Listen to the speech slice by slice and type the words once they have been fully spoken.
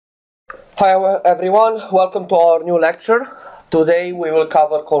Hi everyone, welcome to our new lecture. Today we will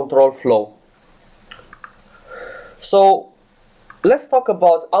cover control flow. So let's talk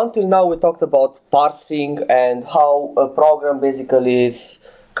about, until now we talked about parsing and how a program basically is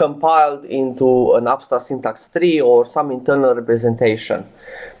compiled into an abstract syntax tree or some internal representation.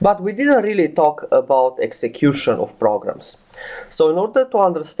 But we didn't really talk about execution of programs. So in order to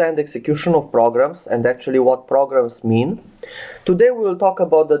understand execution of programs and actually what programs mean, today we will talk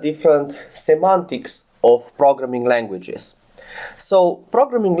about the different semantics of programming languages. So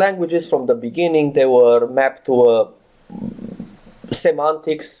programming languages from the beginning, they were mapped to a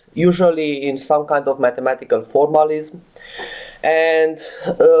semantics, usually in some kind of mathematical formalism. And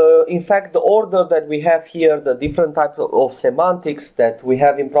in fact, the order that we have here, the different types of semantics that we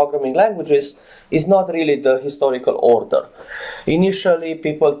have in programming languages, is not really the historical order. Initially,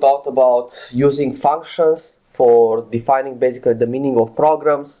 people thought about using functions for defining basically the meaning of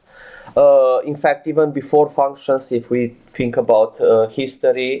programs. In fact, even before functions, if we think about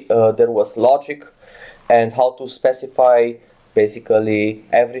history, there was logic and how to specify basically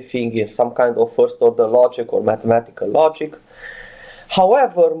everything in some kind of first order logic or mathematical logic.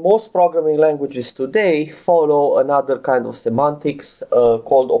 However, most programming languages today follow another kind of semantics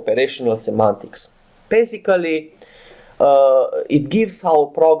called operational semantics. Basically, it gives how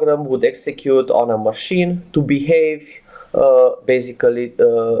a program would execute on a machine to behave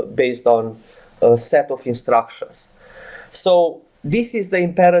based on a set of instructions. So this is the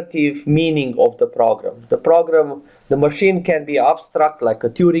imperative meaning of the program. The machine can be abstract like a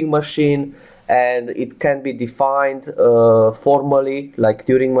Turing machine, and it can be defined formally like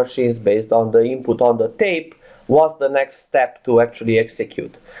Turing machines based on the input on the tape. What's the next step to actually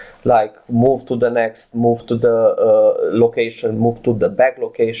execute? Like move to the next, move to the location, move to the back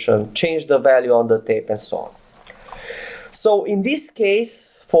location, change the value on the tape, and so on. So in this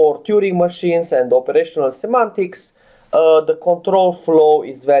case, for Turing machines and operational semantics, the control flow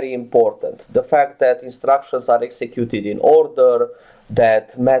is very important. The fact that instructions are executed in order,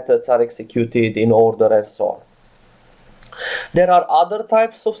 that methods are executed in order, and so on. There are other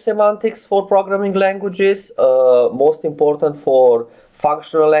types of semantics for programming languages. Most important for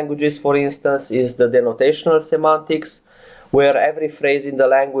functional languages, for instance, is the denotational semantics, where every phrase in the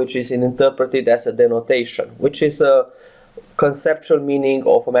language is interpreted as a denotation, which is a conceptual meaning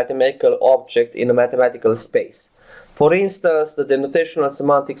of a mathematical object in a mathematical space. For instance, the denotational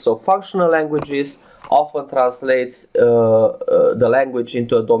semantics of functional languages often translates the language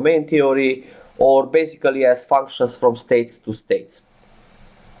into a domain theory, or basically as functions from states to states.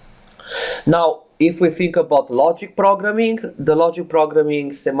 Now, if we think about logic programming, the logic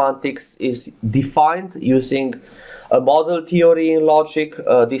programming semantics is defined using a model theory in logic.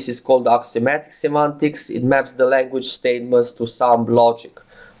 This is called axiomatic semantics. It maps the language statements to some logic.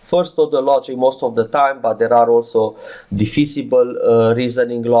 First order logic most of the time, but there are also divisible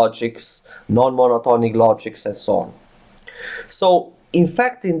reasoning logics, non-monotonic logics, and so on. So in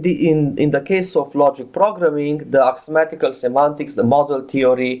fact, in the case of logic programming, the axiomatical semantics, the model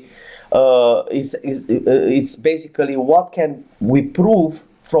theory, it's basically what can we prove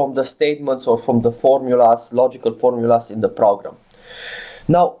from the statements or from the formulas, logical formulas in the program.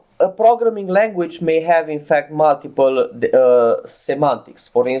 Now, a programming language may have in fact multiple semantics.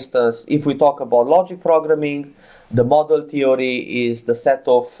 For instance, if we talk about logic programming, the model theory is the set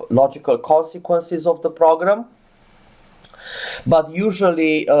of logical consequences of the program. But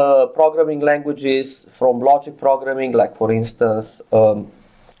usually programming languages from logic programming, like for instance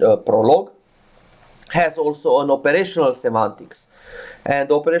Prolog, has also an operational semantics.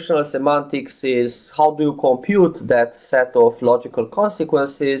 And operational semantics is how do you compute that set of logical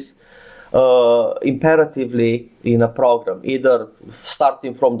consequences imperatively in a program, either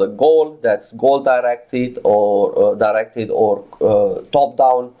starting from the goal, that's goal directed or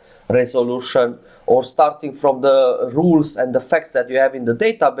top-down resolution, or starting from the rules and the facts that you have in the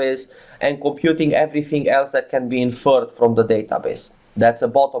database and computing everything else that can be inferred from the database. That's a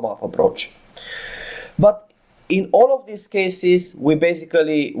bottom-up approach. But in all of these cases, we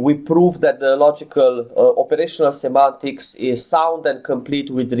prove that the logical operational semantics is sound and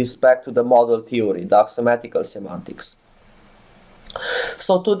complete with respect to the model theory, the axiomatical semantics.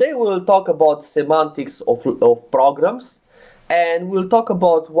 So today we will talk about semantics of programs, and we'll talk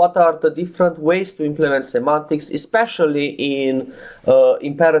about what are the different ways to implement semantics, especially in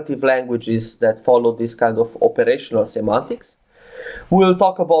imperative languages that follow this kind of operational semantics. We'll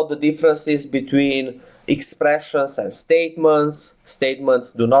talk about the differences between expressions and statements.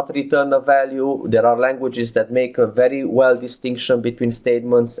 Statements do not return a value. There are languages that make a very well distinction between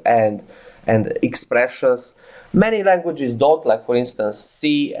statements and and expressions. Many languages don't, like for instance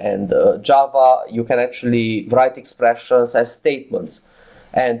C and Java. You can actually write expressions as statements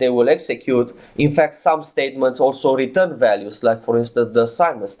and they will execute. In fact, some statements also return values, like for instance the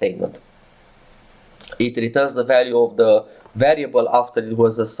assignment statement. It returns the value of the variable after it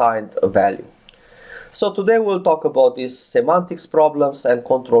was assigned a value. So today we'll talk about these semantics problems and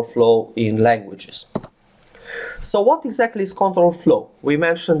control flow in languages. So what exactly is control flow? We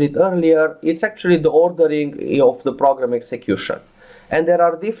mentioned it earlier. It's actually the ordering of the program execution. And there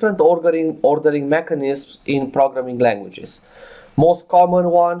are different ordering mechanisms in programming languages. Most common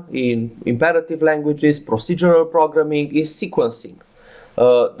one in imperative languages, procedural programming, is sequencing.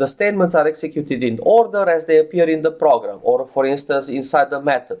 The statements are executed in order as they appear in the program, or for instance inside the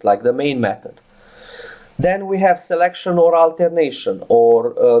method, like the main method. Then we have selection or alternation,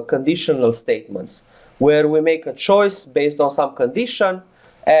 or conditional statements, where we make a choice based on some condition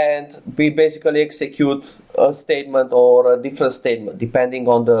and we basically execute a statement or a different statement depending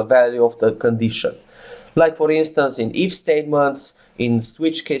on the value of the condition. Like for instance in if statements, in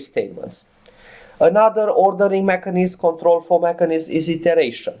switch case statements. Another ordering mechanism, control flow mechanism, is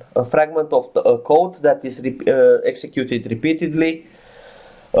iteration, a fragment of the code that is executed repeatedly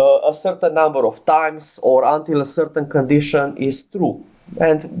a certain number of times or until a certain condition is true.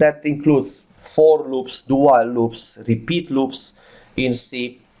 And that includes for loops, do while loops, repeat loops in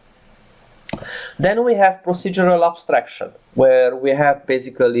C. Then we have procedural abstraction, where we have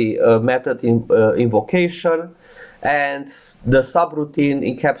basically a method invocation, and the subroutine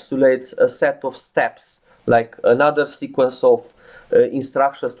encapsulates a set of steps, like another sequence of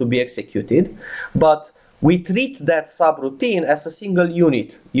instructions to be executed. But we treat that subroutine as a single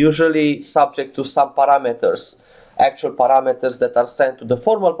unit, usually subject to some parameters, actual parameters that are sent to the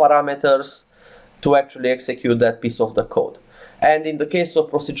formal parameters to actually execute that piece of the code. And in the case of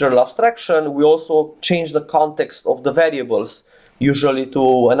procedural abstraction, we also change the context of the variables, usually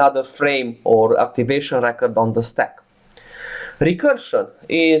to another frame or activation record on the stack. Recursion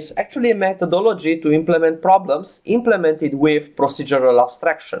is actually a methodology to implement problems implemented with procedural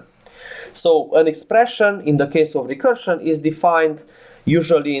abstraction. So an expression in the case of recursion is defined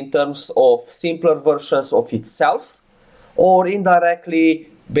usually in terms of simpler versions of itself, or indirectly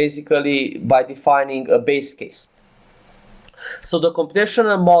basically by defining a base case. So the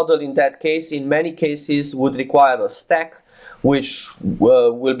computational model in that case, in many cases, would require a stack which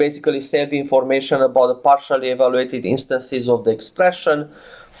will basically save information about the partially evaluated instances of the expression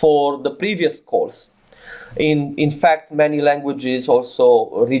for the previous calls. In fact, many languages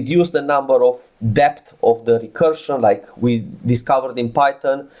also reduce the number of depth of the recursion, like we discovered in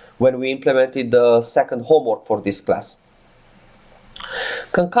Python when we implemented the second homework for this class.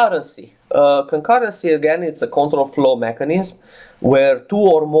 Concurrency. Concurrency, again, it's a control flow mechanism where two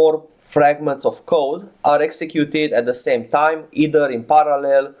or more fragments of code are executed at the same time, either in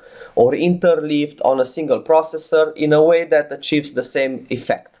parallel or interleaved on a single processor in a way that achieves the same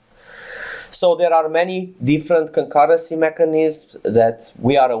effect. So there are many different concurrency mechanisms that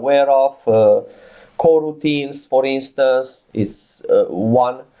we are aware of. Coroutines, for instance, is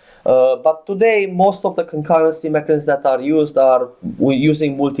one. But today, most of the concurrency mechanisms that are used are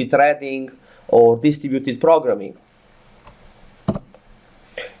using multi-threading or distributed programming.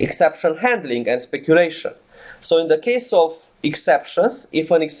 Exception handling and speculation. So in the case of exceptions, if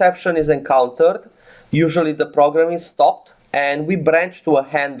an exception is encountered, usually the program is stopped and we branch to a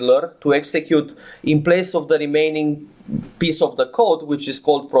handler to execute in place of the remaining piece of the code, which is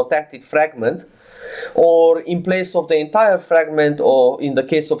called protected fragment, or in place of the entire fragment, or in the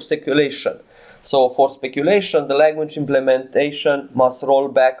case of speculation. So for speculation, the language implementation must roll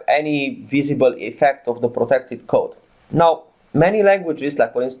back any visible effect of the protected code. Now, many languages,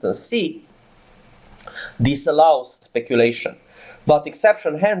 like for instance C, disallows speculation, but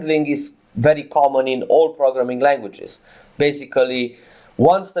exception handling is very common in all programming languages. Basically,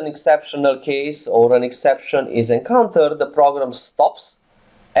 once an exceptional case or an exception is encountered, the program stops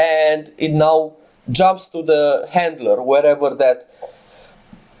and it now jumps to the handler wherever that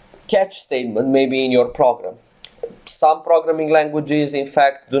catch statement may be in your program. Some programming languages, in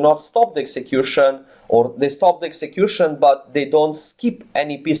fact, do not stop the execution, or they stop the execution but they don't skip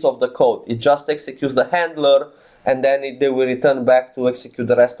any piece of the code. It just executes the handler and then they will return back to execute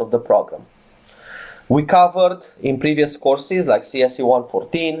the rest of the program. We covered in previous courses like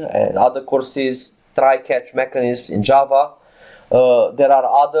CSE307 and other courses try-catch mechanisms in Java. There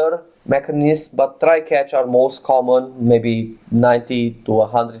are other mechanisms, but try-catch are most common. Maybe 90 to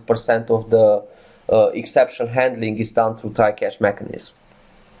 100% of the exception handling is done through try-catch mechanism.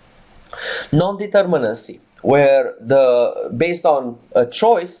 Non-determinacy, where based on a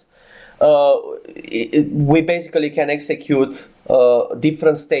choice, we basically can execute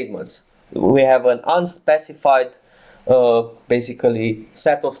different statements. We have an unspecified basically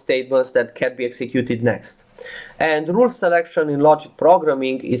set of statements that can be executed next. And rule selection in logic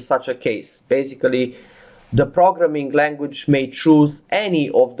programming is such a case. Basically, the programming language may choose any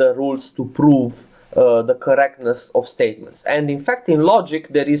of the rules to prove the correctness of statements. And in fact, in logic,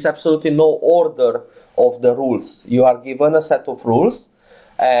 there is absolutely no order of the rules. You are given a set of rules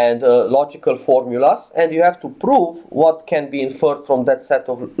and logical formulas, and you have to prove what can be inferred from that set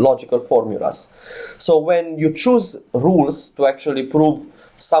of logical formulas. So when you choose rules to actually prove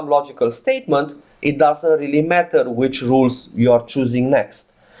some logical statement, it doesn't really matter which rules you are choosing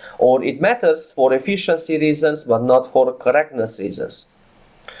next. Or it matters for efficiency reasons, but not for correctness reasons.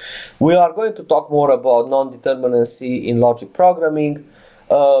 We are going to talk more about non-determinacy in logic programming.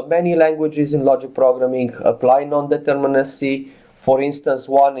 Many languages in logic programming apply non-determinacy. For instance,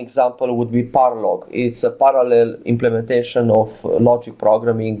 one example would be Parlog. It's a parallel implementation of logic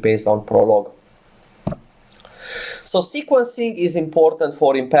programming based on Prolog. So sequencing is important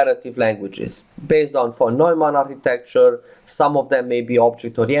for imperative languages. Based on von Neumann architecture, some of them may be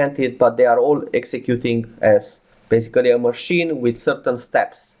object-oriented, but they are all executing as basically a machine with certain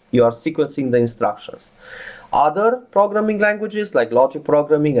steps. You are sequencing the instructions. Other programming languages like logic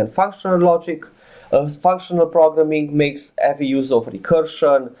programming and functional logic, functional programming makes heavy use of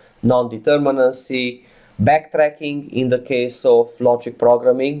recursion, non-determinacy, backtracking in the case of logic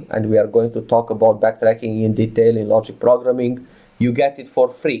programming, and we are going to talk about backtracking in detail in logic programming. You get it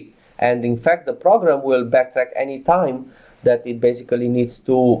for free, and in fact the program will backtrack any time that it basically needs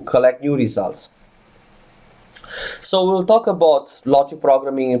to collect new results. So we'll talk about logic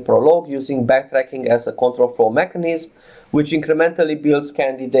programming in Prolog using backtracking as a control flow mechanism, which incrementally builds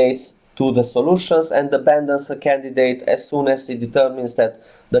candidates to the solutions and abandons a candidate as soon as it determines that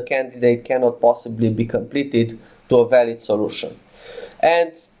the candidate cannot possibly be completed to a valid solution.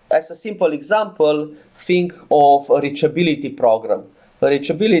 And as a simple example, think of a reachability program. A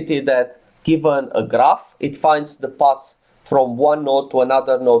reachability that, given a graph, it finds the paths from one node to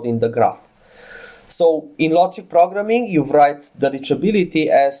another node in the graph. So in logic programming, you write the reachability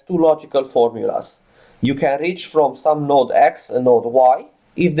as two logical formulas. You can reach from some node X and node Y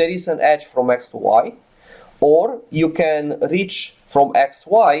if there is an edge from X to Y, or you can reach from X,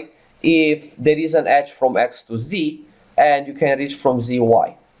 Y if there is an edge from X to Z, and you can reach from Z,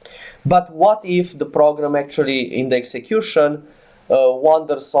 Y. But what if the program actually in the execution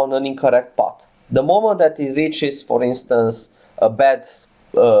wanders on an incorrect path? The moment that it reaches, for instance, a bad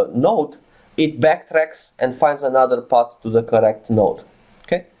node, it backtracks and finds another path to the correct node.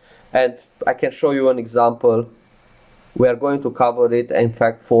 Okay, and I can show you an example. We are going to cover it, in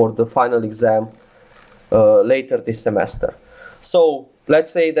fact, for the final exam later this semester. So let's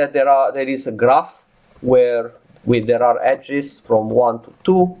say that there is a graph where there are edges from 1 to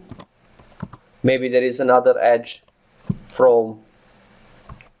 2. Maybe there is another edge from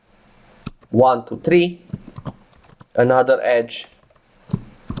 1 to 3, another edge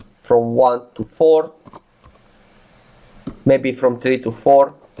from 1 to 4, maybe from 3 to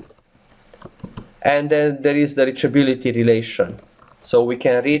 4, and then there is the reachability relation. So we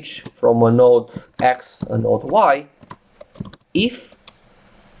can reach from a node X and node Y if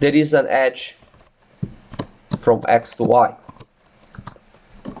there is an edge from X to Y.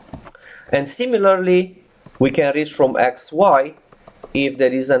 And similarly, we can reach from X, Y if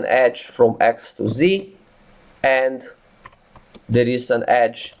there is an edge from X to Z and there is an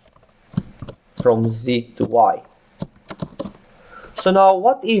edge from Z to Y. So now,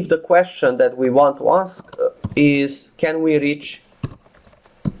 what if the question that we want to ask is, can we reach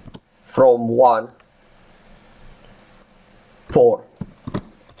from 1, 4?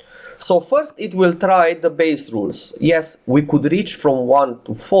 So first it will try the base rules. Yes, we could reach from 1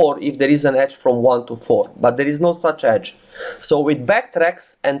 to 4 if there is an edge from 1 to 4, but there is no such edge. So it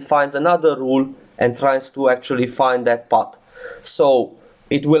backtracks and finds another rule and tries to actually find that path. So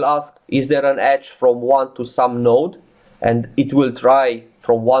it will ask, is there an edge from 1 to some node? And it will try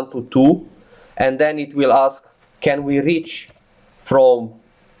from 1 to 2, and then it will ask, can we reach from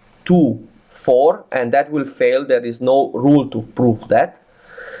 2, 4? And that will fail. There is no rule to prove that.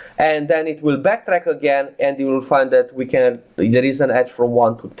 And then it will backtrack again, and you will find that there is an edge from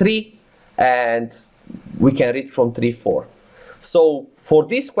 1 to 3, and we can reach from 3, 4. So for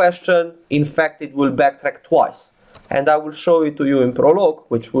this question, in fact, it will backtrack twice. And I will show it to you in Prolog,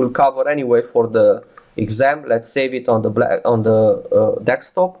 which we'll cover anyway for the exam. Let's save it on the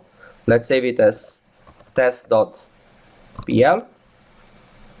desktop. Let's save it as test.pl.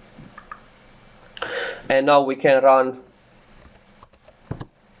 And now we can run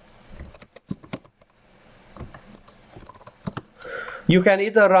You can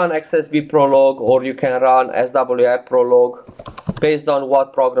either run XSB Prolog or you can run SWI Prolog based on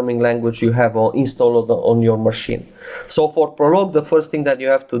what programming language you have installed on your machine. So for Prolog, the first thing that you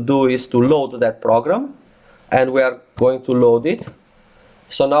have to do is to load that program, and we are going to load it.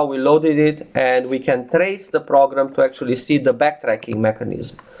 So now we loaded it, and we can trace the program to actually see the backtracking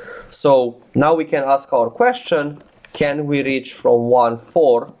mechanism. So now we can ask our question, can we reach from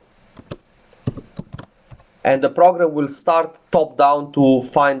 1,4? And the program will start top down to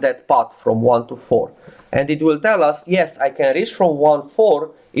find that path from 1 to 4. And it will tell us, yes, I can reach from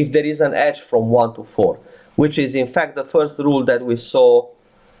 1,4 if there is an edge from 1 to 4, which is in fact the first rule that we saw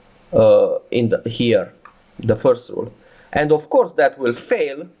here, the first rule. And of course that will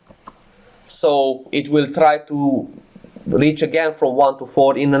fail, so it will try to reach again from 1 to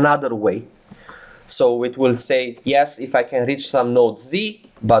 4 in another way. So it will say, yes, if I can reach some node z,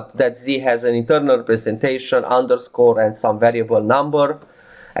 but that z has an internal representation, underscore, and some variable number,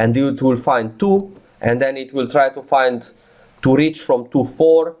 and it will find 2, and then it will try to reach from 2,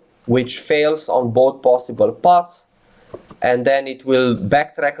 4, which fails on both possible paths, and then it will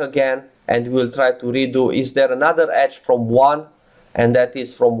backtrack again, and will try to redo, is there another edge from 1, and that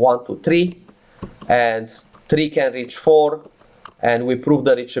is from 1 to 3, and 3 can reach 4, and we prove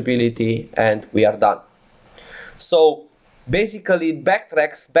the reachability, and we are done. So basically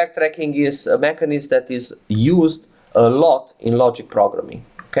backtracking is a mechanism that is used a lot in logic programming,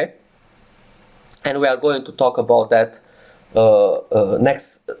 okay? And we are going to talk about that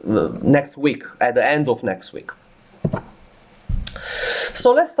next week, at the end of next week.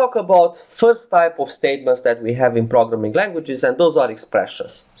 So let's talk about first type of statements that we have in programming languages, and those are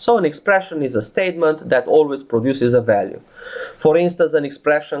expressions. So an expression is a statement that always produces a value. For instance, an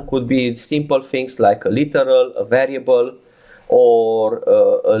expression could be simple things like a literal, a variable, or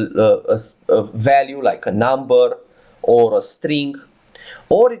a value like a number or a string,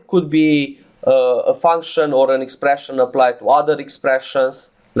 or it could be a function or an expression applied to other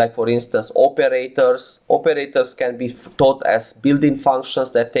expressions, like for instance operators. Operators can be thought as built-in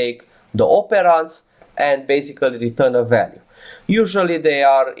functions that take the operands and basically return a value. Usually they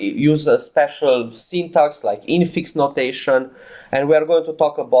use a special syntax like infix notation, and we are going to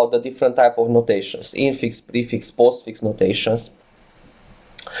talk about the different type of notations: infix, prefix, postfix notations.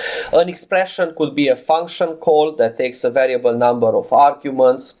 An expression could be a function call that takes a variable number of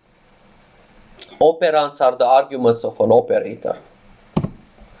arguments. Operands are the arguments of an operator.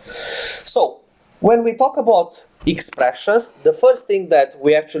 So when we talk about expressions, the first thing that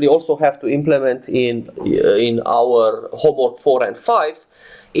we actually also have to implement in our homework 4 and 5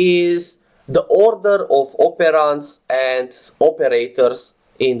 is the order of operands and operators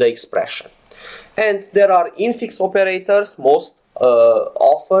in the expression. And there are infix operators. Most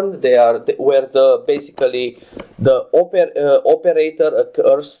often they are where basically the operator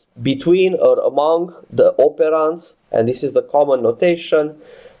occurs between or among the operands, and this is the common notation.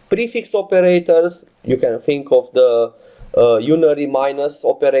 Prefix operators, you can think of the unary minus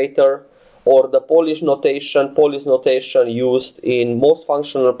operator, or the Polish notation. Polish notation used in most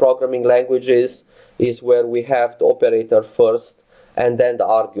functional programming languages is where we have the operator first and then the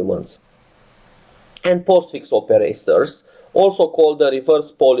arguments. And postfix operators, also called the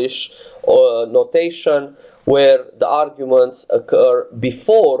reverse Polish notation, where the arguments occur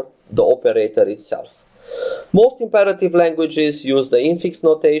before the operator itself. Most imperative languages use the infix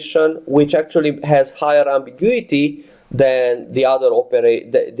notation, which actually has higher ambiguity than the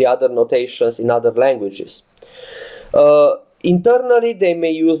other notations in other languages. Internally, they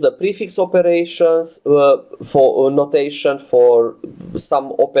may use the prefix operations for notation for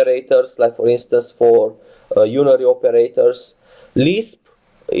some operators, like for instance for unary operators. Lisp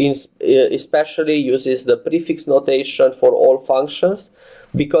especially uses the prefix notation for all functions,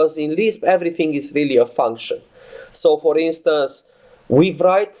 because in Lisp everything is really a function. So for instance, we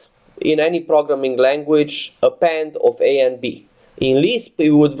write in any programming language append of A and B. In Lisp we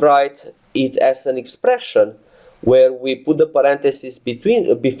would write it as an expression where we put the parentheses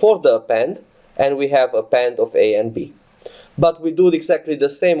before the append, and we have append of A and B. But we do exactly the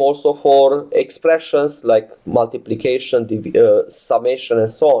same also for expressions like multiplication, summation,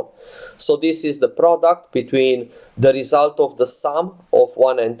 and so on. So this is the product between the result of the sum of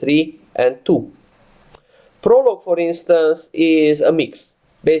 1 and 3 and 2. Prolog, for instance, is a mix.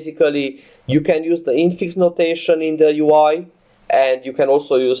 Basically, you can use the infix notation in the UI, and you can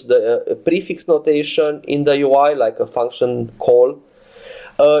also use the prefix notation in the UI, like a function call.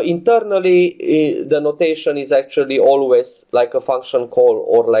 Internally, the notation is actually always like a function call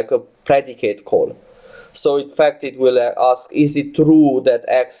or like a predicate call. So in fact, it will ask, is it true that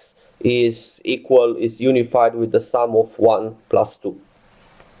X is unified with the sum of 1 plus 2.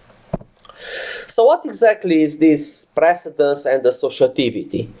 So what exactly is this precedence and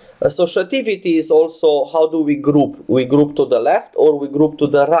associativity? Associativity is also how do we group? We group to the left or we group to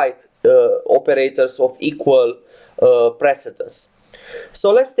the right operators of equal precedence.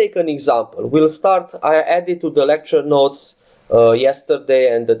 So let's take an example. We'll start, I added to the lecture notes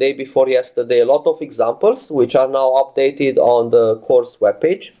yesterday and the day before yesterday a lot of examples which are now updated on the course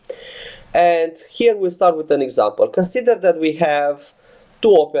webpage. And here we'll start with an example. Consider that we have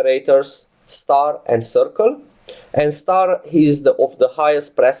two operators, star and circle, and star is of the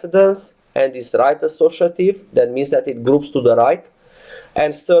highest precedence and is right associative. That means that it groups to the right,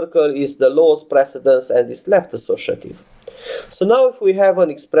 and circle is the lowest precedence and is left associative. So now if we have an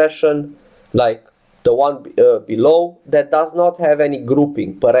expression like the one below that does not have any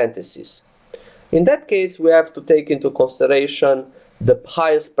grouping, parentheses, in that case we have to take into consideration the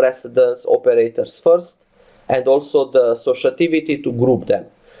highest precedence operators first and also the associativity to group them.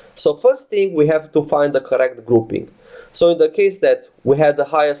 So first thing, we have to find the correct grouping. So in the case that we had the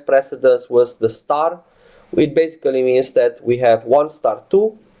highest precedence was the star, it basically means that we have 1 star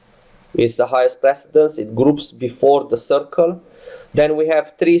 2 is the highest precedence, it groups before the circle. Then we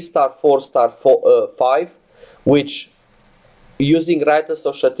have 3 star 4 star 5, which using right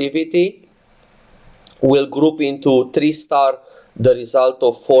associativity will group into 3 star the result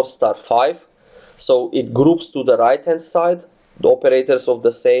of 4 star 5. So it groups to the right hand side, the operators of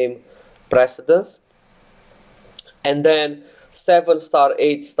the same precedence. And then 7 star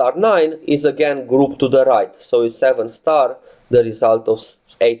 8 star 9 is again grouped to the right. So it's 7 star the result of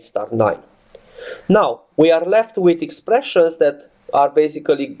 8 star 9. Now we are left with expressions that are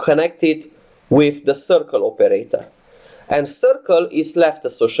basically connected with the circle operator. And circle is left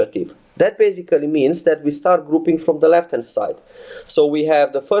associative. That basically means that we start grouping from the left hand side. So we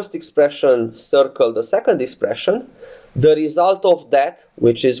have the first expression circle, the second expression, the result of that,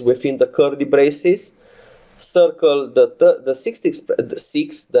 which is within the curly braces, circle the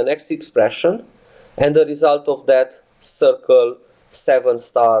sixth, the next expression, and the result of that circle 7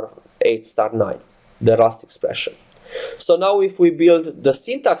 star 8 star 9, the last expression. So now if we build the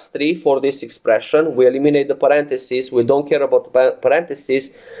syntax tree for this expression, we eliminate the parentheses, we don't care about the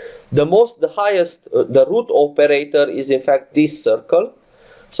parentheses. The highest, the root operator is in fact this circle.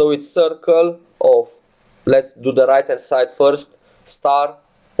 So it's circle of, let's do the right hand side first, star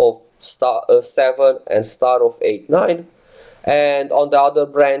of star 7 and star of 8 9. And on the other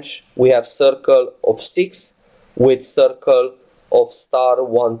branch we have circle of 6 with circle of star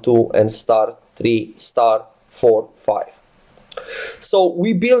 1 2 and star 3 star 4 5. So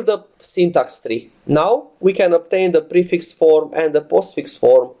we build a syntax tree. Now we can obtain the prefix form and the postfix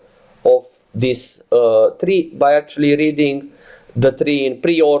form of this tree by actually reading the tree in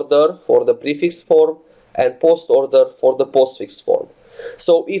pre-order for the prefix form and post-order for the postfix form.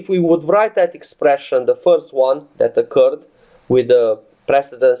 So if we would write that expression, the first one that occurred with the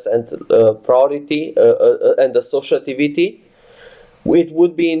precedence and priority and associativity, it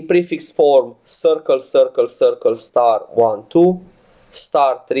would be in prefix form circle circle circle star 1 2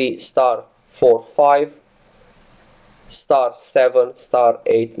 star 3 star 4 5 star 7 star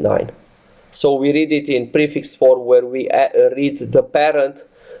 8 9. So we read it in prefix form where we read the parent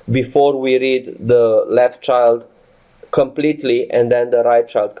before we read the left child completely and then the right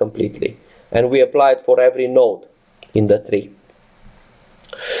child completely, and we apply it for every node in the tree.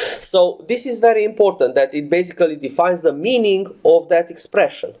 So this is very important, that it basically defines the meaning of that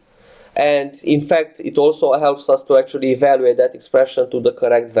expression, and in fact it also helps us to actually evaluate that expression to the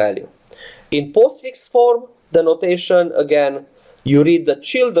correct value. In postfix form, the notation, again, you read the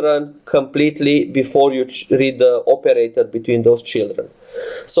children completely before you read the operator between those children.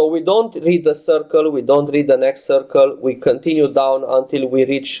 So we don't read the circle, we don't read the next circle, we continue down until we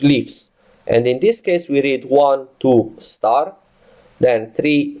reach leaves. And in this case we read 1 2 star, then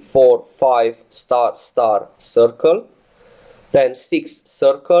 3 4 5 star star circle, then 6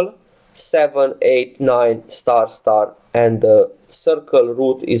 circle, 7 8 9 star star, and the circle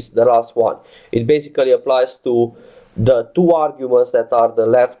root is the last one. It basically applies to the two arguments that are the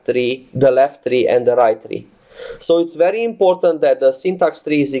left tree and the right tree. So it's very important that the syntax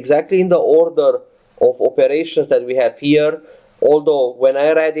tree is exactly in the order of operations that we have here, although when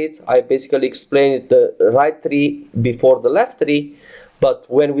I read it I basically explained the right tree before the left tree, but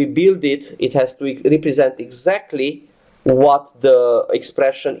when we build it, it has to represent exactly what the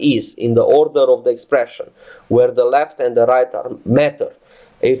expression is in the order of the expression, where the left and the right are matter.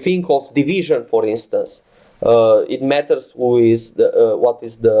 Think of division, for instance. It matters who is what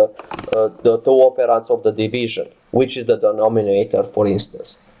is the two operands of the division, which is the denominator, for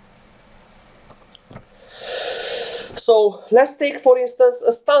instance. So let's take, for instance,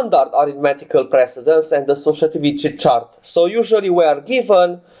 a standard arithmetical precedence and the associativity chart. So usually we are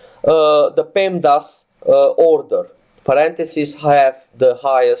given the PEMDAS order. Parentheses have the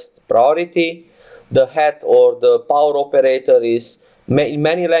highest priority. The hat or the power operator is in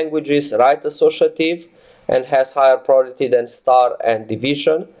many languages right associative and has higher priority than star and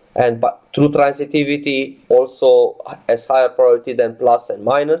division, and through transitivity also has higher priority than plus and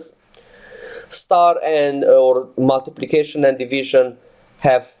minus. Star and or multiplication and division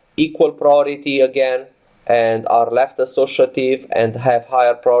have equal priority again and are left associative and have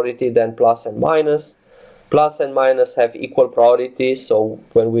higher priority than plus and minus. Plus and minus have equal priority, so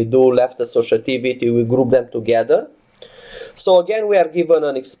when we do left associativity, we group them together. So again, we are given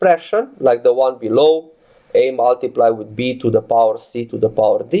an expression like the one below, a multiplied with b to the power c to the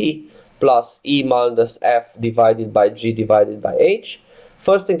power d plus e minus f divided by g divided by h.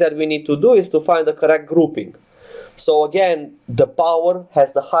 First thing that we need to do is to find the correct grouping. So again, the power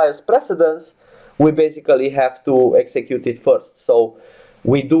has the highest precedence. We basically have to execute it first. So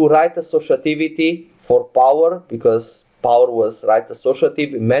we do right associativity for power because power was right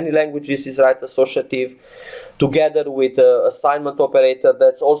associative. In many languages is right associative, together with the assignment operator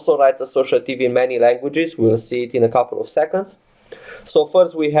that's also right associative in many languages. We'll see it in a couple of seconds. So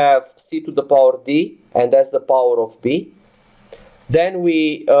first we have c to the power d, and that's the power of b. Then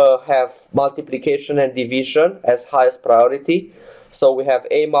we have multiplication and division as highest priority. So we have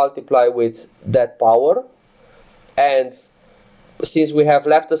a multiplied with that power. And since we have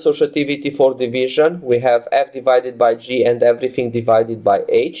left associativity for division, we have f divided by g and everything divided by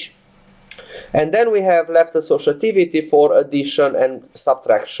h. And then we have left associativity for addition and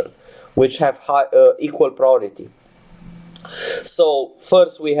subtraction, which have equal priority. So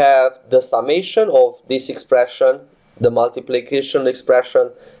first we have the summation of this expression, the multiplication expression,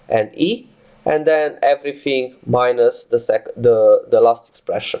 and e, and then everything minus the last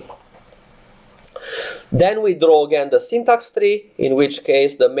expression. Then we draw again the syntax tree, in which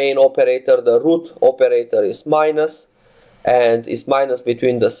case the main operator, the root operator, is minus, and is minus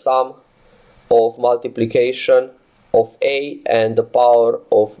between the sum of multiplication of a and the power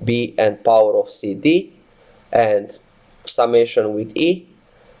of b and power of cd, and summation with e,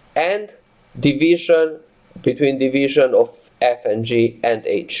 and division between division of f and g and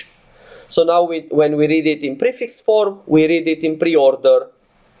h. So now when we read it in prefix form, we read it in pre-order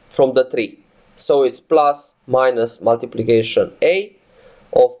from the tree. So it's plus minus multiplication a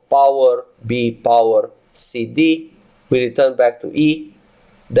of power b power cd. We return back to e.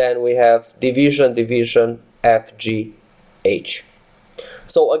 Then we have division f g h.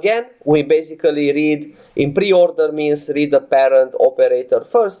 So again, we basically read in pre-order means read the parent operator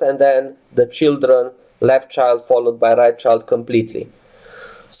first and then the children, left child followed by right child completely.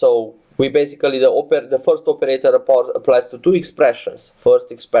 So we basically, the first operator applies to two expressions.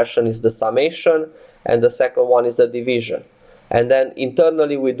 First expression is the summation and the second one is the division. And then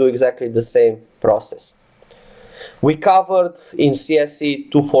internally we do exactly the same process. We covered in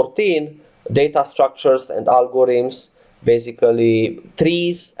CSE307 data structures and algorithms, basically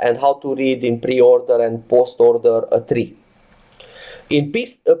trees, and how to read in pre-order and post-order a tree. In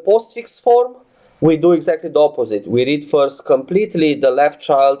postfix form, we do exactly the opposite. We read first completely the left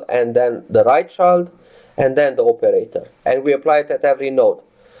child and then the right child and then the operator. And we apply it at every node.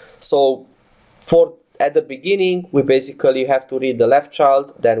 So at the beginning, we basically have to read the left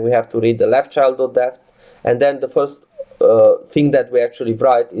child, then we have to read the left child of that, and then the first thing that we actually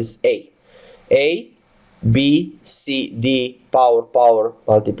write is A. A, B, C, D, power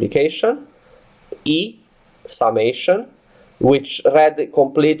multiplication, E, summation, which read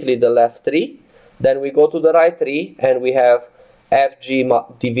completely the left tree. Then we go to the right tree and we have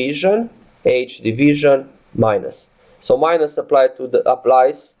FG division, H division, minus. So minus applies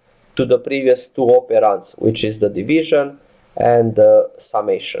to the previous two operands, which is the division and the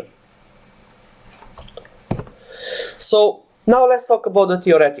summation. So now let's talk about the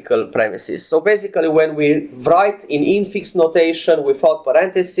theoretical premises. So basically when we write in infix notation without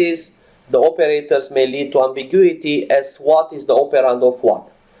parentheses, the operators may lead to ambiguity as what is the operand of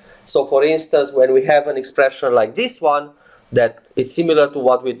what. So for instance, when we have an expression like this one, that it's similar to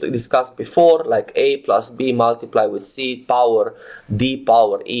what we discussed before, like a plus b multiplied with c power d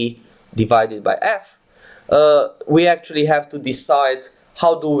power e divided by f, we actually have to decide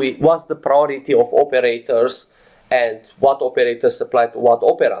what's the priority of operators and what operators apply to what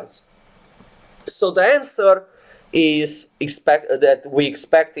operands. So the answer is that we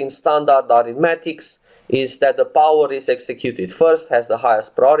expect in standard arithmetics is that the power is executed first, has the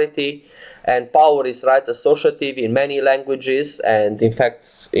highest priority, and power is right associative in many languages and in fact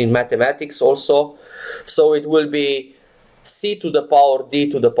in mathematics also. So it will be c to the power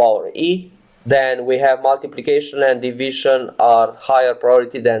d to the power e. Then we have multiplication and division are higher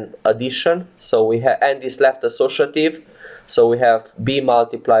priority than addition. So we have, and is left associative. So we have b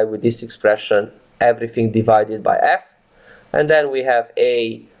multiplied with this expression, everything divided by f. And then we have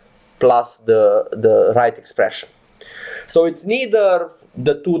a plus the right expression. So it's neither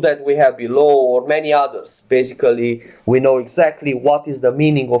the two that we have below or many others. Basically, we know exactly what is the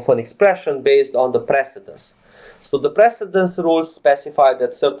meaning of an expression based on the precedence. So the precedence rules specify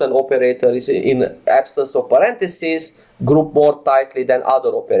that certain operators in absence of parentheses group more tightly than other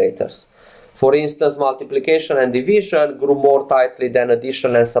operators. For instance, multiplication and division group more tightly than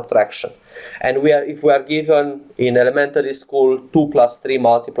addition and subtraction. And if we are given in elementary school 2 plus 3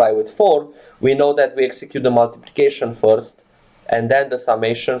 multiplied with 4, we know that we execute the multiplication first and then the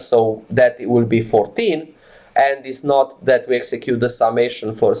summation, so that it will be 14. And it's not that we execute the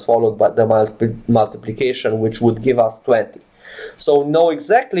summation first followed by the multiplication, which would give us 20. So know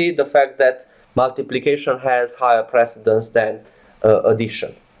exactly the fact that multiplication has higher precedence than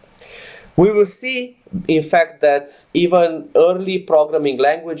addition. We will see, in fact, that even early programming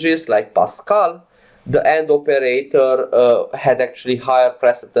languages like Pascal, the AND operator had actually higher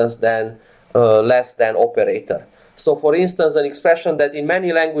precedence than less than operator. So for instance, an expression that in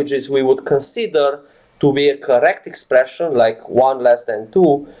many languages we would consider to be a correct expression, like 1 less than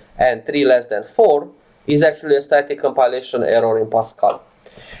 2 and 3 less than 4, is actually a static compilation error in Pascal.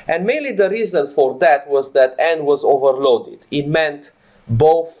 And mainly the reason for that was that AND was overloaded. It meant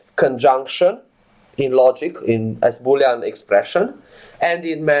both conjunction in logic, as Boolean expression, and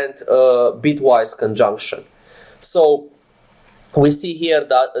it meant bitwise conjunction. So we see here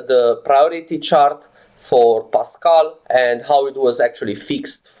that the priority chart for Pascal and how it was actually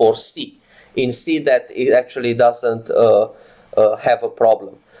fixed for C. In C, that it actually doesn't have a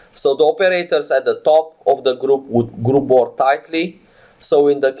problem. So the operators at the top of the group would group more tightly. So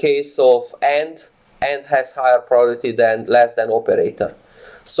in the case of AND has higher priority than less than operator.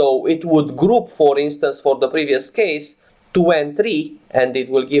 So it would group, for instance, for the previous case, 2 and 3, and it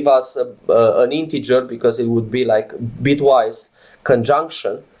will give us an integer because it would be like bitwise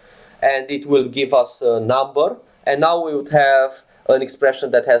conjunction, and it will give us a number. And now we would have an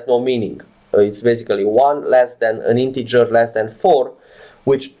expression that has no meaning. It's basically 1 less than an integer less than 4,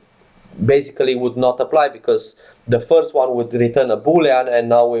 which basically would not apply because the first one would return a Boolean, and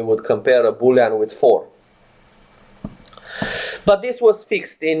now we would compare a Boolean with 4. But this was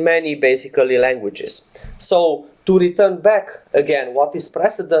fixed in many basically languages. So to return back again, what is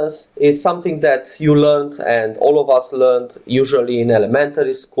precedence? It's something that you learned and all of us learned usually in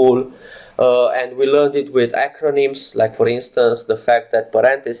elementary school. And we learned it with acronyms, like for instance, the fact that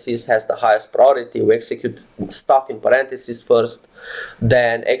parentheses has the highest priority. We execute stuff in parentheses first,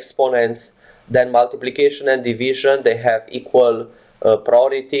 then exponents, then multiplication and division, they have equal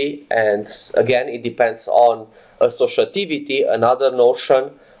priority. And again, it depends on associativity, another notion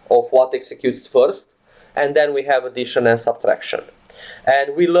of what executes first. And then we have addition and subtraction.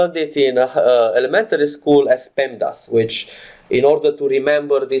 And we learned it in elementary school as PEMDAS, which in order to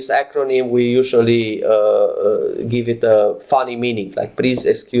remember this acronym, we usually give it a funny meaning, like please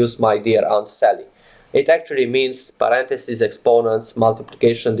excuse my dear Aunt Sally. It actually means parentheses, exponents,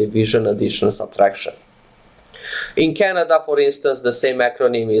 multiplication, division, addition, subtraction. In Canada, for instance, the same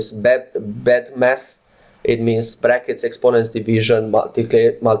acronym is BEDMAS. It means brackets, exponents, division,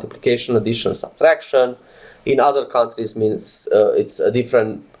 multiplication, addition, subtraction. In other countries means it's a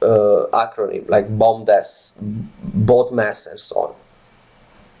different acronym, like BOMDAS, BODMAS, and so on.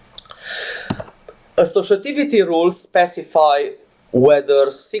 Associativity rules specify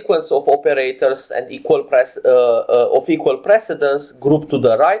whether sequence of operators and of equal precedence group to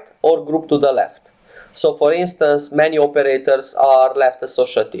the right or group to the left. So for instance, many operators are left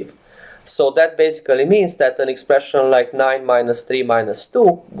associative. So that basically means that an expression like 9 minus 3 minus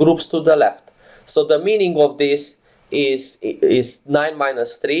 2 groups to the left. So the meaning of this is 9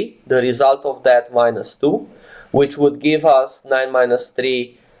 minus 3, the result of that minus 2, which would give us 9 minus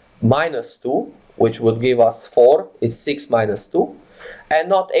 3 minus 2, which would give us 4, it's 6 minus 2, and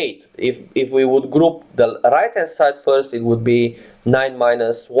not 8. If we would group the right hand side first, it would be 9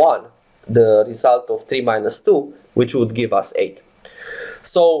 minus 1, the result of 3 minus 2, which would give us 8.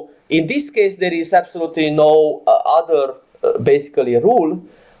 So in this case, there is absolutely no other basically rule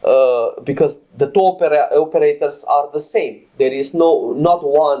because the two operators are the same. There is not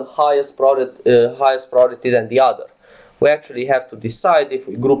one highest priority than the other. We actually have to decide if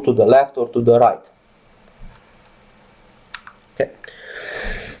we group to the left or to the right. Okay.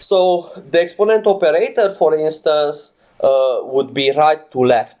 So the exponent operator, for instance, would be right to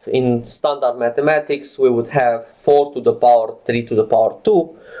left. In standard mathematics, we would have 4 to the power 3 to the power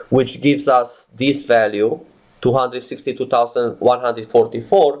 2, which gives us this value,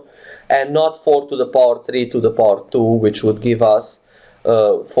 262,144, and not 4 to the power 3 to the power 2, which would give us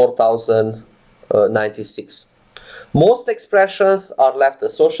 4,096. Most expressions are left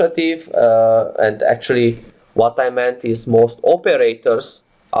associative, and actually what I meant is most operators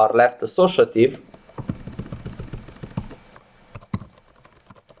are left associative.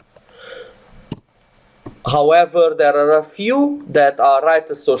 However, there are a few that are right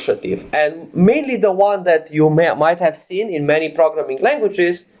associative, and mainly the one that you might have seen in many programming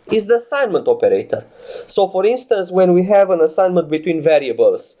languages is the assignment operator. So for instance, when we have an assignment between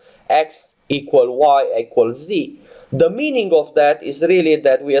variables x equal y equals z, the meaning of that is really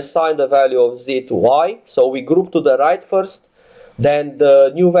that we assign the value of z to y, so we group to the right first, then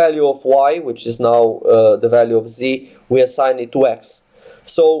the new value of y, which is now the value of z, we assign it to x.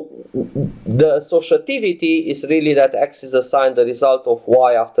 So the associativity is really that x is assigned the result of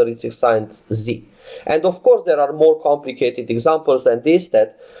y after it's assigned z. And of course there are more complicated examples than this,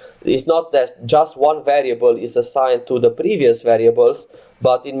 that it's not that just one variable is assigned to the previous variables,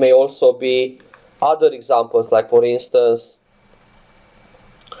 but it may also be other examples, like for instance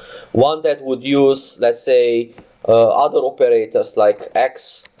one that would use, let's say, other operators like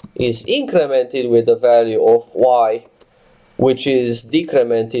x is incremented with the value of y, which is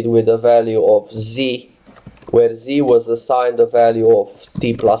decremented with the value of z, where z was assigned the value of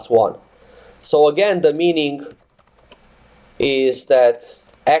t plus 1. So again, the meaning is that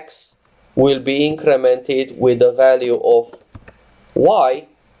x will be incremented with the value of y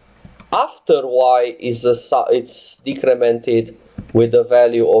after y is it's decremented with the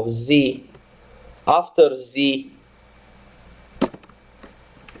value of z, after z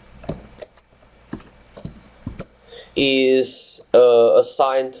is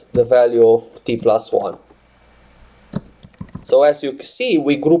assigned the value of t plus 1. So as you see,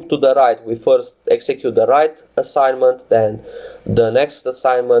 we group to the right. We first execute the right assignment, then the next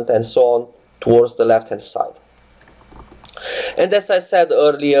assignment, and so on towards the left hand side. And as I said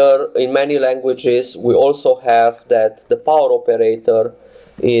earlier, in many languages we also have that the power operator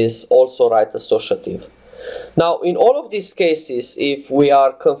is also right associative. Now, in all of these cases, if we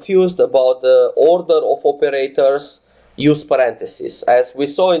are confused about the order of operators, use parentheses. As we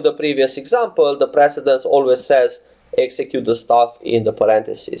saw in the previous example, the precedence always says execute the stuff in the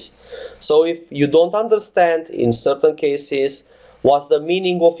parentheses. So if you don't understand in certain cases what's the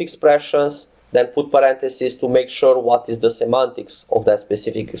meaning of expressions, then put parentheses to make sure what is the semantics of that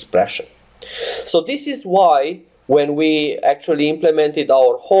specific expression. So this is why when we actually implemented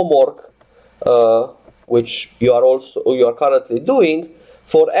our homework, which you are currently doing,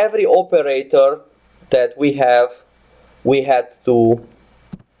 for every operator that we have, we had to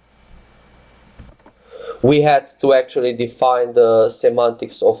actually define the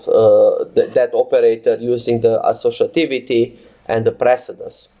semantics of that operator using the associativity and the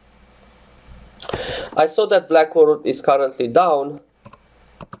precedence. I saw that Blackboard is currently down.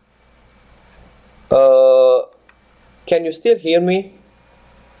 Can you still hear me?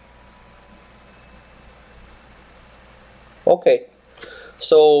 Okay,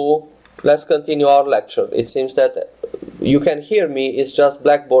 so let's continue our lecture. It seems that you can hear me, it's just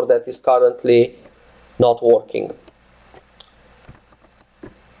Blackboard that is currently not working.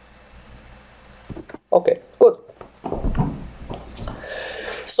 Okay, good.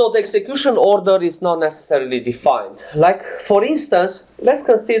 So the execution order is not necessarily defined. Like, for instance, let's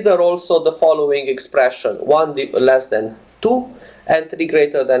consider also the following expression: 1 less than 2 and 3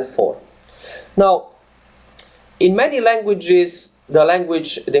 greater than 4. Now, in many languages, the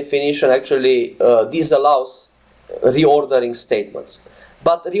language definition actually disallows reordering statements.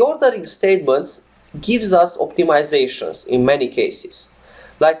 But reordering statements gives us optimizations in many cases.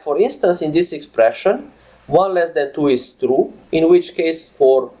 Like, for instance, in this expression, 1 less than 2 is true, in which case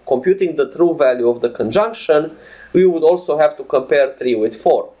for computing the true value of the conjunction, we would also have to compare 3 with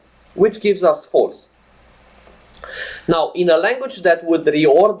 4, which gives us false. Now, in a language that would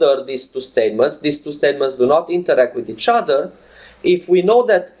reorder these two statements do not interact with each other. If we know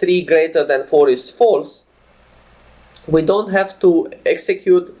that 3 greater than 4 is false, we don't have to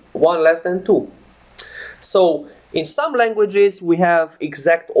execute 1 less than 2. So, in some languages, we have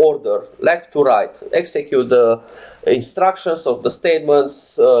exact order, left to right. Execute the instructions of the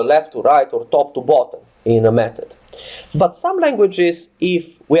statements left to right or top to bottom in a method. But some languages, if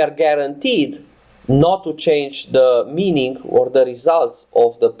we are guaranteed not to change the meaning or the results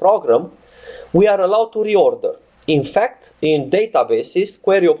of the program, we are allowed to reorder. in fact, in databases,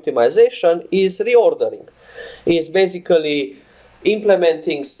 query optimization is reordering. It's basically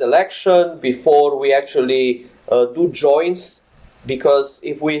implementing selection before we actually do joins, because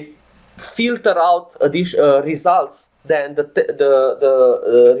if we filter out results, then the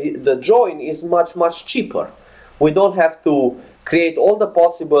join is much cheaper. We don't have to create all the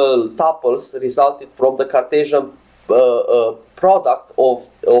possible tuples resulted from the Cartesian product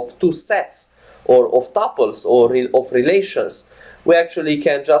of two sets or of tuples or of relations. We actually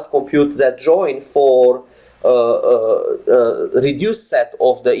can just compute that join for reduced set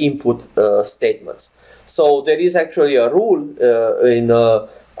of the input statements. So there is actually a rule in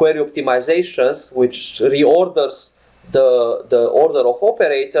query optimizations which reorders the order of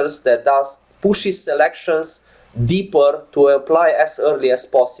operators, that thus pushes selections deeper to apply as early as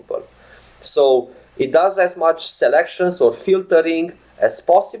possible. So it does as much selections or filtering as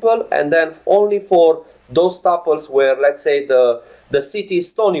possible, and then only for those tuples where, let's say, the city is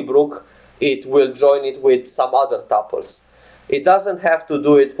Stony Brook, it will join it with some other tuples. It doesn't have to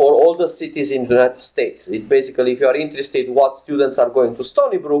do it for all the cities in the United States. It basically, if you are interested in what students are going to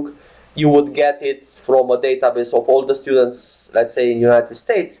Stony Brook, you would get it from a database of all the students, let's say, in the United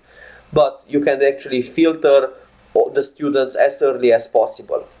States, but you can actually filter the students as early as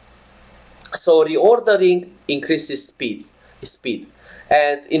possible. So reordering increases speed.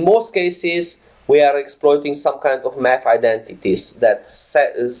 And in most cases, we are exploiting some kind of math identities that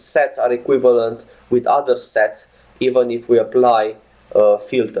sets are equivalent with other sets, even if we apply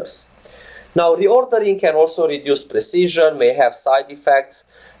filters. Now, reordering can also reduce precision, may have side effects,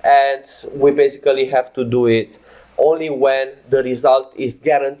 and we basically have to do it only when the result is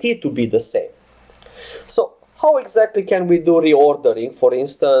guaranteed to be the same. So how exactly can we do reordering, for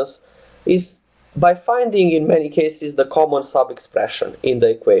instance, is by finding in many cases the common sub-expression in the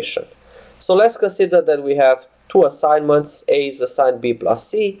equation. So let's consider that we have two assignments. A is assigned B plus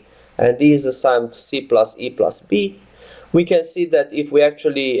C, and D is assigned C plus E plus B. We can see that if we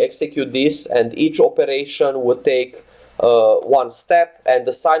actually execute this, and each operation would take one step, and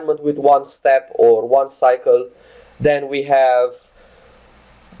assignment with one step or one cycle, then we have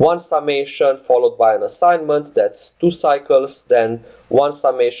one summation followed by an assignment, that's two cycles, then one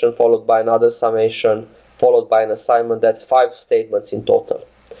summation followed by another summation followed by an assignment, that's 5 statements in total.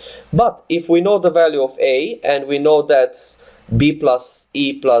 But if we know the value of A, and we know that B plus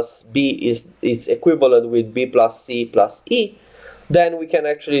E plus B is equivalent with B plus C plus E, then we can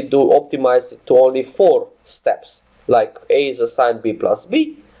actually optimize it to only 4 steps, like A is assigned B plus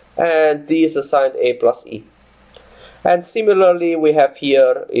B, and D is assigned A plus E. And similarly, we have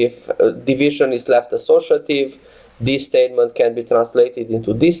here, if division is left associative, this statement can be translated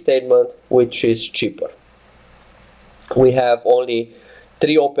into this statement, which is cheaper. We have only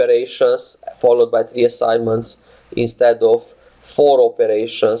 3 operations followed by 3 assignments instead of 4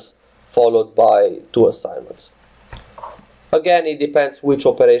 operations followed by 2 assignments. Again, it depends which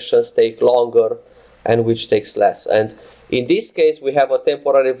operations take longer and which takes less. And in this case, we have a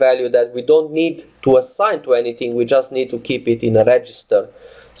temporary value that we don't need to assign to anything, we just need to keep it in a register.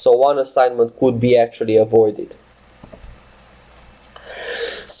 So one assignment could be actually avoided.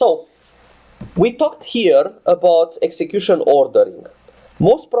 So, we talked here about execution ordering.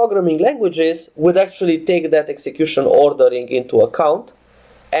 Most programming languages would actually take that execution ordering into account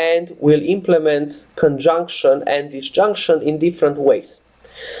and will implement conjunction and disjunction in different ways.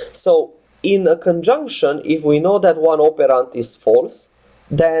 So, in a conjunction, if we know that one operand is false,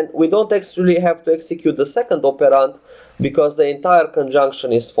 then we don't actually have to execute the second operand because the entire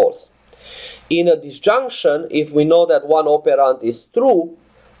conjunction is false. In a disjunction, if we know that one operand is true,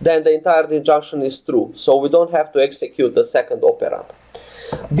 then the entire disjunction is true, so we don't have to execute the second operand.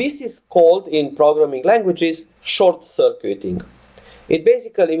 This is called, in programming languages, short-circuiting. It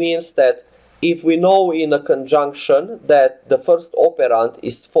basically means that if we know in a conjunction that the first operand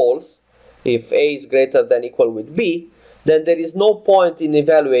is false, if A is greater than or equal with B, then there is no point in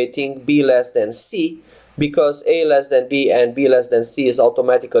evaluating B less than C, because A less than B and B less than C is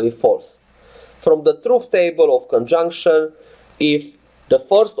automatically false. From the truth table of conjunction, if the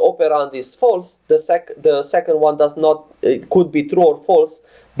first operand is false, the second one does not, it could be true or false,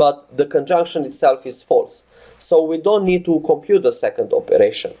 but the conjunction itself is false. So we don't need to compute the second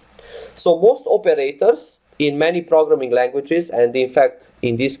operation. So most operators in many programming languages, and in fact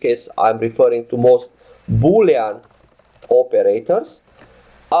in this case I'm referring to most Boolean operators,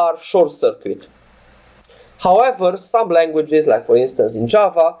 are short circuit. However, some languages, like for instance in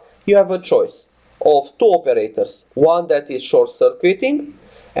Java, you have a choice of 2 operators, one that is short circuiting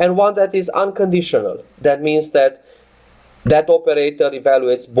and one that is unconditional. That means that that operator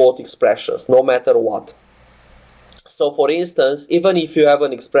evaluates both expressions no matter what. So for instance, even if you have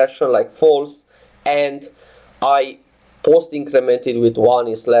an expression like false and I post incremented with 1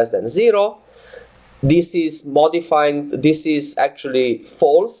 is less than 0, this is modifying, this is actually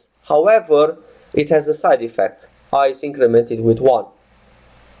false. However, it has a side effect. I is incremented with 1.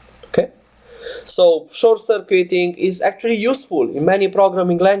 Okay? So short circuiting is actually useful in many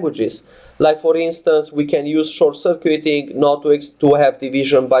programming languages. Like for instance, we can use short circuiting not to have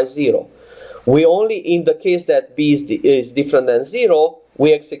division by 0. We only, in the case that b is different than 0,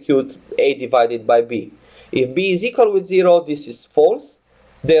 we execute a divided by b. If b is equal with 0, this is false.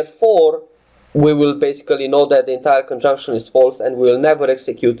 Therefore, we will basically know that the entire conjunction is false and we will never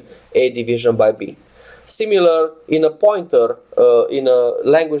execute a division by b. Similar in a pointer, in a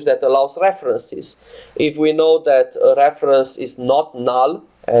language that allows references. If we know that a reference is not null,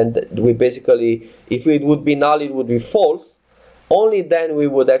 and we basically, if it would be null, it would be false, only then we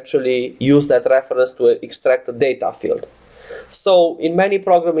would actually use that reference to extract a data field. So in many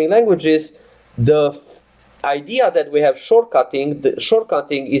programming languages, the idea that we have shortcutting, the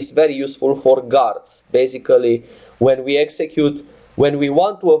shortcutting is very useful for guards. Basically, when we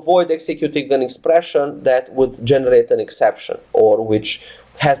want to avoid executing an expression that would generate an exception or which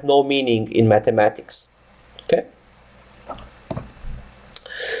has no meaning in mathematics. Okay?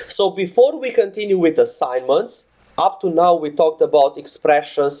 So before we continue with assignments, up to now we talked about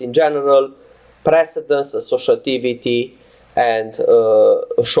expressions in general, precedence, associativity, and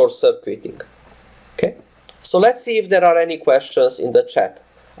short circuiting. Okay? So let's see if there are any questions in the chat.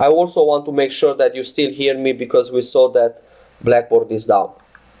 I also want to make sure that you still hear me because we saw that Blackboard is down.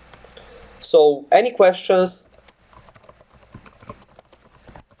 So any questions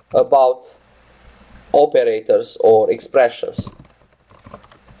about operators or expressions?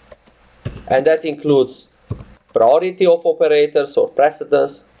 And that includes priority of operators or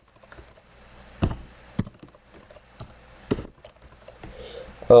precedence,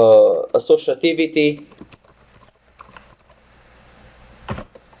 associativity,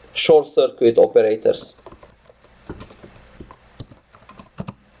 short circuit operators.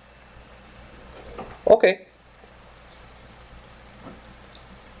 Okay.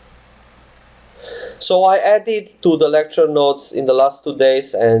 So I added to the lecture notes in the last 2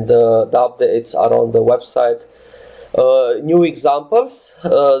 days, and the updates are on the website. New examples,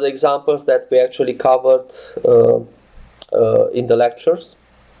 the examples that we actually covered in the lectures.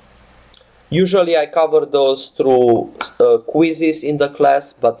 Usually I cover those through quizzes in the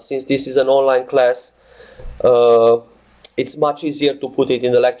class, but since this is an online class, it's much easier to put it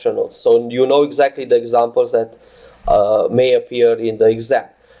in the lecture notes. So you know exactly the examples that may appear in the exam.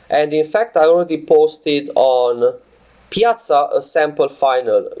 And in fact, I already posted on Piazza a sample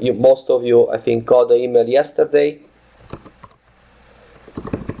final. Most of you, I think, got the email yesterday,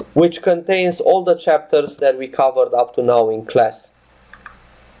 which contains all the chapters that we covered up to now in class.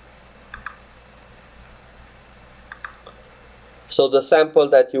 So the sample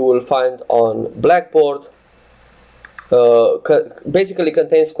that you will find on Blackboard basically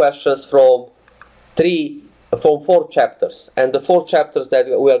contains questions from 4 chapters, and the 4 chapters that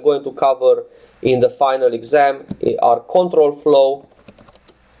we are going to cover in the final exam are control flow,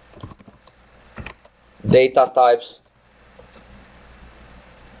 data types.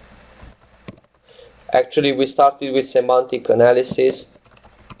 Actually, we started with semantic analysis,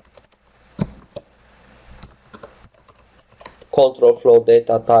 control flow,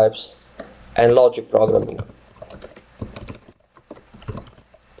 data types, and logic programming.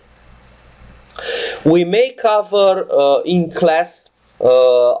 We may cover in class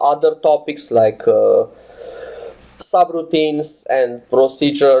other topics like subroutines and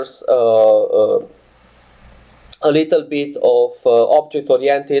procedures, a little bit of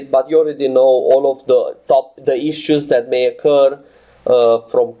object-oriented, but you already know all of the issues that may occur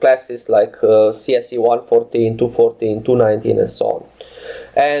from classes like CSE114, 214, 219, and so on.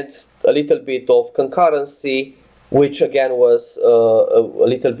 And a little bit of concurrency, which again was a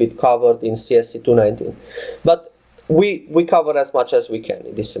little bit covered in CSE219. But we cover as much as we can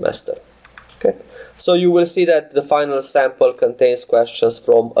in this semester. Okay? So you will see that the final sample contains questions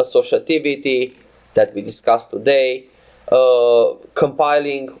from associativity that we discussed today,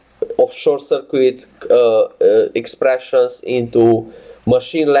 compiling of short circuit expressions into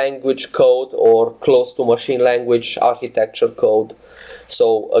machine language code or close to machine language architecture code.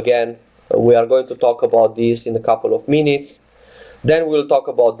 So again, we are going to talk about this in a couple of minutes. Then we'll talk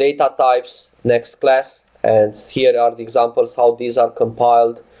about data types next class, and here are the examples how these are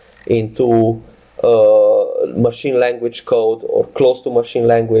compiled into machine language code or close to machine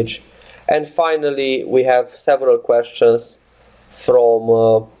language. And finally, we have several questions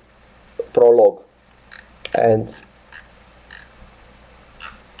from Prologue. And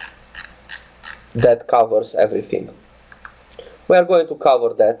that covers everything. We are going to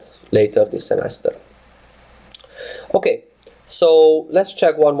cover that later this semester. Okay, so let's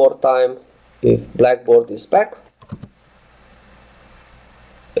check one more time if Blackboard is back.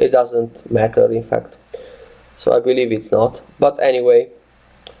 It doesn't matter, in fact. So I believe it's not. But anyway,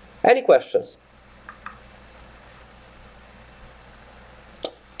 any questions?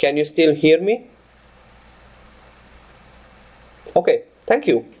 Can you still hear me? Okay, thank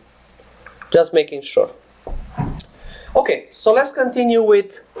you. Just making sure. Okay, so let's continue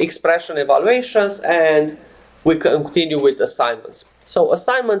with expression evaluations, and we continue with assignments. So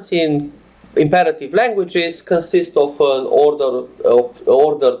assignments in imperative languages consist of an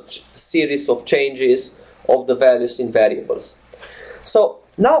ordered series of changes of the values in variables. So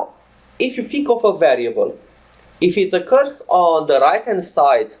now, if you think of a variable, if it occurs on the right-hand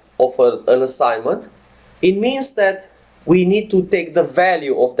side of an assignment, it means that we need to take the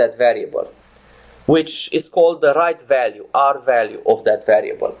value of that variable, which is called the right value, R value of that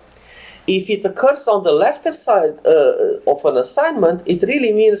variable. If it occurs on the left side of an assignment, it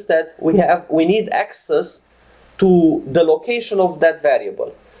really means that we need access to the location of that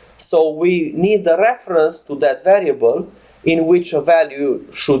variable. So we need the reference to that variable in which a value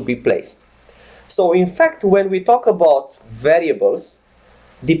should be placed. So in fact, when we talk about variables,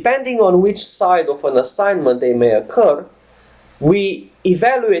 depending on which side of an assignment they may occur, we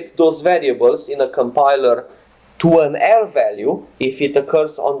evaluate those variables in a compiler to an L value if it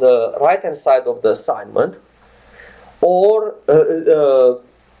occurs on the right-hand side of the assignment, or L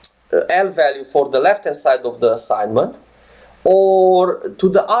value for the left-hand side of the assignment, or to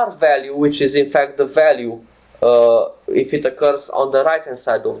the R value, which is in fact the value if it occurs on the right-hand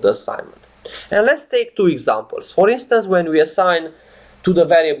side of the assignment. And let's take two examples. For instance, when we assign to the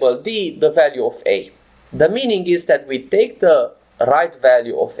variable D the value of A, the meaning is that we take the right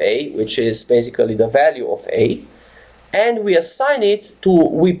value of A, which is basically the value of A, and we assign it to,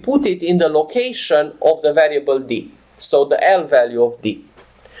 we put it in the location of the variable D, so the L value of D.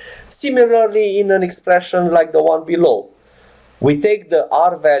 Similarly, in an expression like the one below, we take the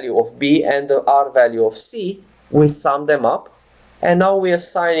R value of B and the R value of C, we sum them up, and now we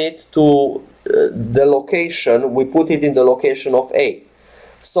assign it to the location, we put it in the location of A.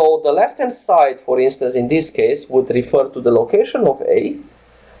 So the left-hand side, for instance, in this case, would refer to the location of A,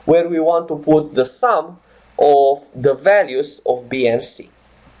 where we want to put the sum of the values of B and C.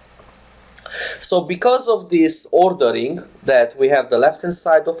 So because of this ordering that we have the left-hand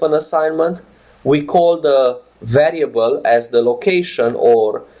side of an assignment, we call the variable as the location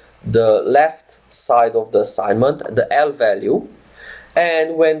or the left side of the assignment, the L value.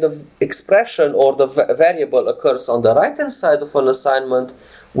 And when the expression or the variable occurs on the right-hand side of an assignment,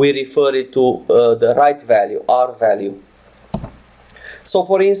 we refer it to the right value, R value. So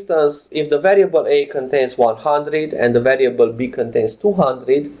for instance, if the variable A contains 100 and the variable B contains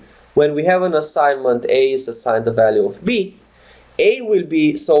 200, when we have an assignment, A is assigned the value of B, A will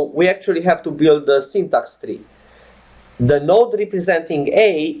be, so we actually have to build the syntax tree. The node representing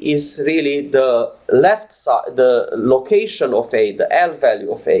A is really the left side, the location of A, the L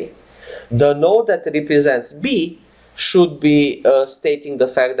value of A. The node that represents B should be stating the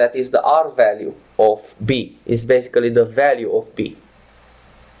fact that is the R value of B, is basically the value of B.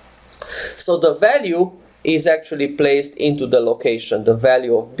 So the value is actually placed into the location. The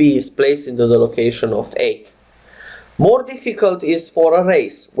value of B is placed into the location of A. More difficult is for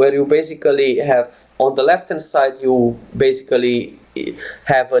arrays, where you basically have, on the left-hand side, you basically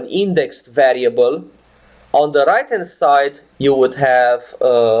have an indexed variable. On the right-hand side, you would have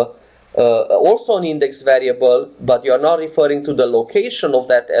also an indexed variable, but you are not referring to the location of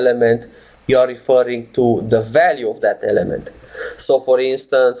that element, you are referring to the value of that element. So for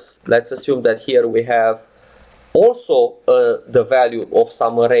instance, let's assume that here we have also the value of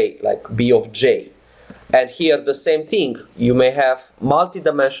some array, like B of J. And here the same thing, you may have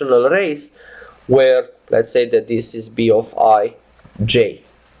multi-dimensional arrays where, let's say that this is B of I, J.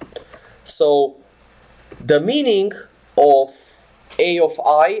 So the meaning of A of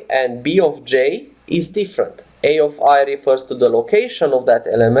I and B of J is different. A of I refers to the location of that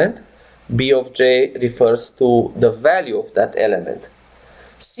element, B of J refers to the value of that element.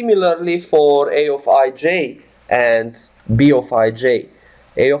 Similarly for A of ij and B of ij.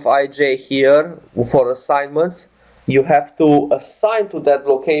 A of ij here, for assignments, you have to assign to that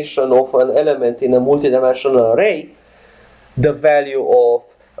location of an element in a multidimensional array the value of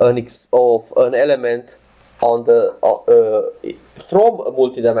an element on the from a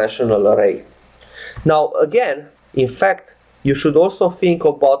multidimensional array. Now again, in fact, you should also think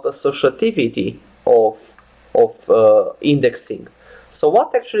about associativity of indexing. So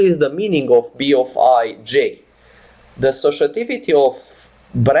what actually is the meaning of B of I, J? The associativity of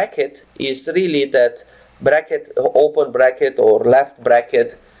bracket is really that bracket, open bracket or left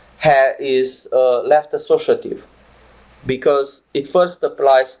bracket is left associative, because it first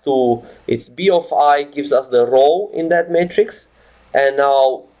applies to, its B of I gives us the row in that matrix, and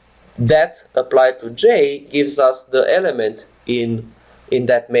now that applied to J gives us the element in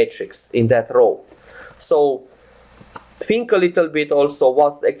that matrix, in that row. So think a little bit also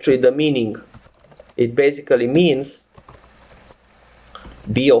what's actually the meaning. It basically means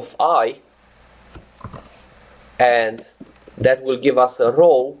B of I, and that will give us a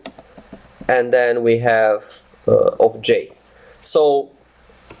row, and then we have of J. So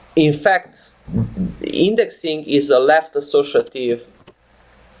in fact, indexing is a left associative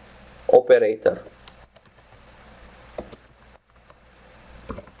operator.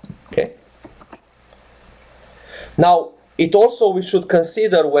 Okay. Now it also, we should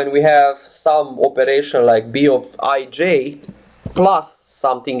consider when we have some operation like B of ij plus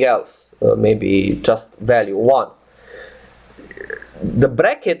something else, maybe just value 1. The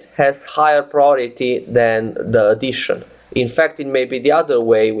bracket has higher priority than the addition. In fact, it may be the other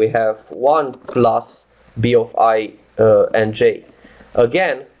way. We have 1 plus B of I and j.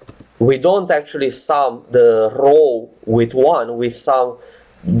 Again, we don't actually sum the row with 1. We sum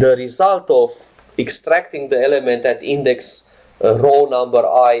the result of extracting the element at index row number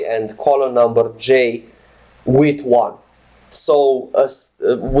I and column number j with 1. So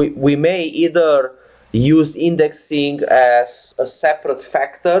we may either use indexing as a separate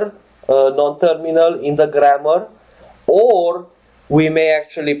factor, non-terminal in the grammar, or we may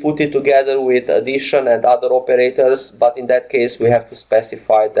actually put it together with addition and other operators, but in that case we have to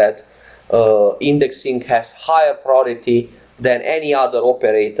specify that indexing has higher priority than any other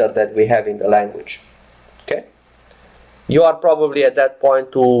operator that we have in the language. Okay? You are probably at that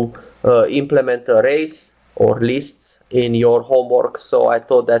point to implement arrays or lists in your homework, so I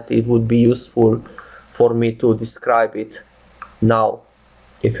thought that it would be useful for me to describe it now,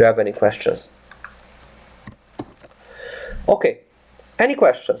 if you have any questions. Okay, any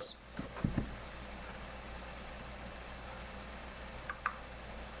questions?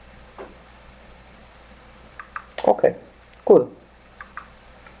 Okay, good.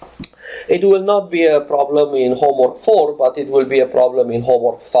 It will not be a problem in homework 4, but it will be a problem in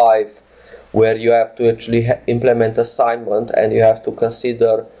homework 5, where you have to actually implement assignment and you have to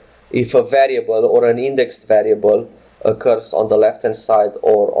consider if a variable or an indexed variable occurs on the left hand side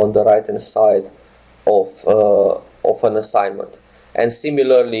or on the right hand side of an assignment. And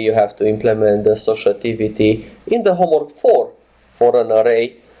similarly, you have to implement the associativity in the homework 4 for an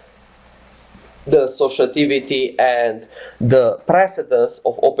array, the associativity and the precedence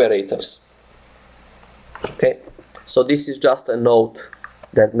of operators. Okay, so this is just a note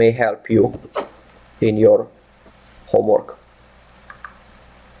that may help you in your homework.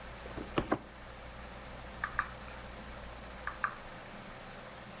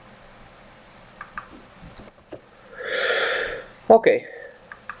 Okay,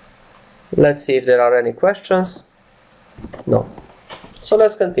 let's see if there are any questions. No. So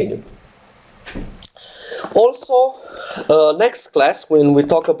let's continue. Also, next class, when we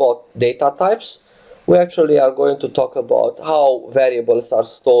talk about data types, we actually are going to talk about how variables are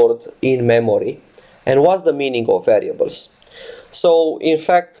stored in memory and what's the meaning of variables. So, in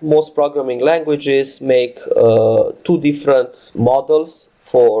fact, most programming languages make two different models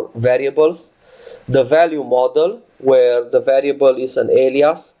for variables. The value model, where the variable is an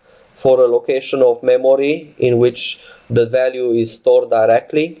alias for a location of memory in which the value is stored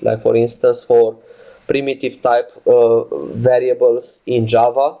directly, like for instance for primitive type variables in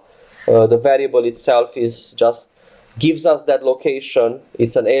Java. The variable itself is just gives us that location.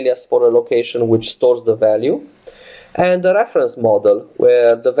 It's an alias for a location which stores the value. And the reference model,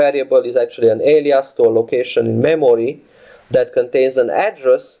 where the variable is actually an alias to a location in memory that contains an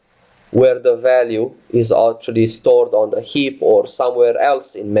address where the value is actually stored on the heap or somewhere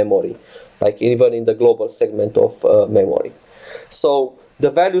else in memory, like even in the global segment of memory. So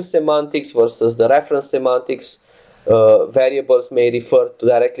the value semantics versus the reference semantics, variables may refer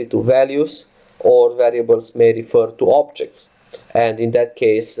directly to values, or variables may refer to objects. And in that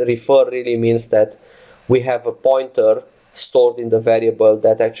case, refer really means that we have a pointer stored in the variable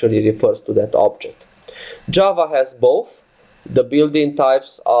that actually refers to that object. Java has both. The built-in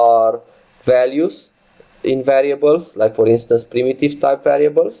types are values in variables, like for instance primitive type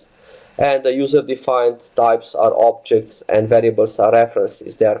variables, and the user-defined types are objects and variables are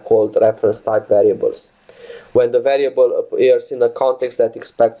references. They are called reference type variables. When the variable appears in a context that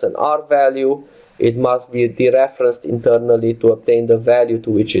expects an R value, it must be dereferenced internally to obtain the value to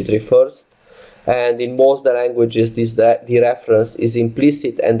which it refers. And in most languages, this dereference is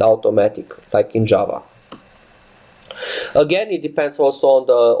implicit and automatic, like in Java. Again, it depends also on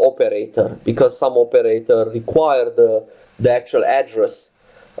the operator, because some operator require the actual address.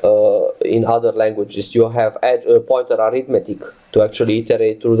 In other languages, you have pointer arithmetic to actually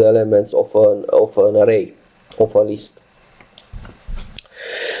iterate through the elements of an array, of a list.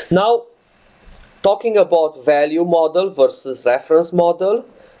 Now, talking about value model versus reference model,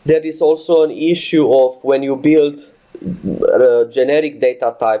 there is also an issue of when you build generic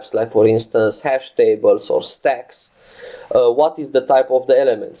data types, like for instance hash tables or stacks, what is the type of the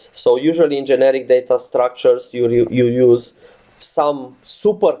elements? So usually in generic data structures you use some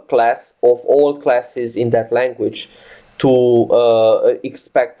superclass of all classes in that language to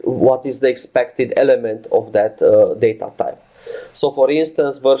expect what is the expected element of that data type. So for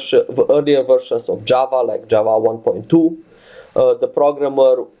instance, earlier versions of Java, like Java 1.2, the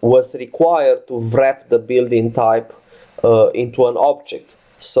programmer was required to wrap the built-in type into an object,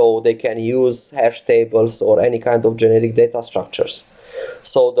 so they can use hash tables or any kind of generic data structures.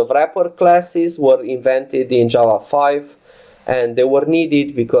 So the wrapper classes were invented in Java 5, and they were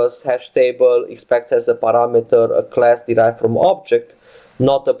needed because hash table expects as a parameter a class derived from object,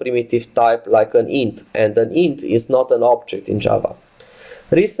 not a primitive type like an int, and an int is not an object in Java.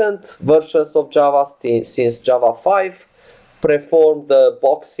 Recent versions of Java, since Java 5, perform the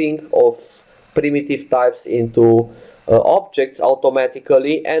boxing of primitive types into objects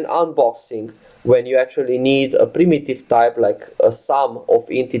automatically, and unboxing when you actually need a primitive type like a sum of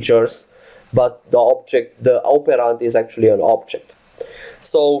integers, but the operand is actually an object.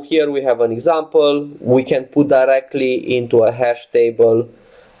 So here we have an example. We can put directly into a hash table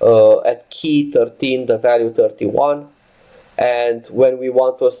at key 13 the value 31, and when we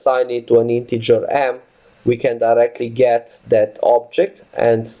want to assign it to an integer m, we can directly get that object.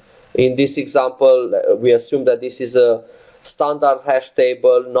 And in this example, we assume that this is a standard hash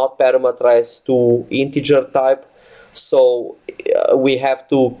table, not parameterized to integer type, so we have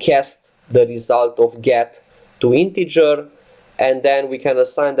to cast the result of get to integer, and then we can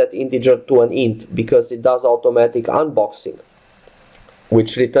assign that integer to an int, because it does automatic unboxing,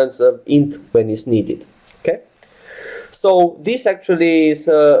 which returns an int when it's needed. Okay, so this actually is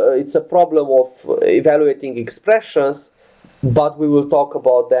it's a problem of evaluating expressions, but we will talk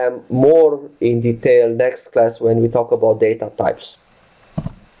about them more in detail next class when we talk about data types.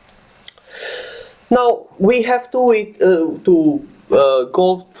 Now we have to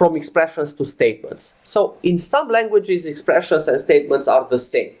go from expressions to statements. So in some languages, expressions and statements are the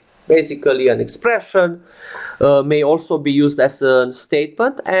same. Basically, an expression may also be used as a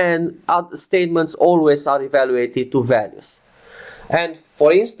statement, and statements always are evaluated to values. And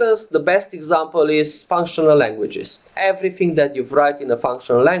for instance, the best example is functional languages. Everything that you write in a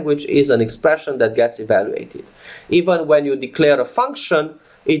functional language is an expression that gets evaluated. Even when you declare a function,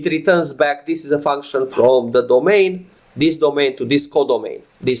 it returns back, this is a function from the domain to this codomain,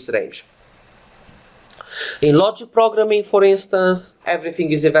 this range. In logic programming, for instance,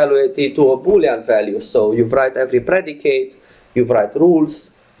 everything is evaluated to a Boolean value. So you write every predicate, you write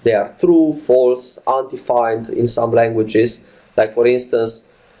rules, they are true, false, undefined in some languages. Like for instance,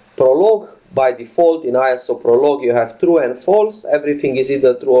 Prolog, by default in ISO Prolog you have true and false, everything is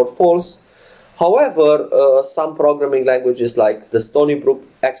either true or false. However, some programming languages like the Stony Brook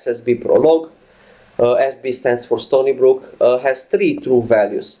XSB Prolog, SB stands for Stony Brook, has 3 true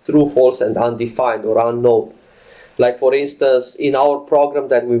values, true, false, and undefined or unknown. Like for instance, in our program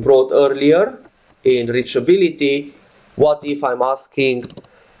that we wrote earlier in reachability, what if I'm asking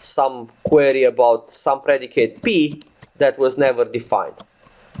some query about some predicate P that was never defined?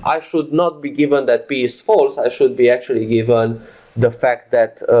 I should not be given that P is false, I should be actually given the fact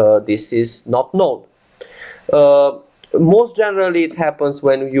that this is not known. Most generally it happens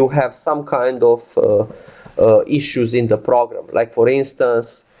when you have some kind of issues in the program. Like for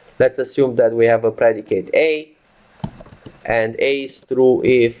instance, let's assume that we have a predicate A, and A is true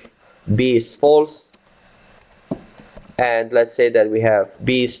if B is false, and let's say that we have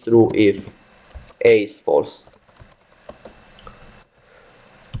B is true if A is false.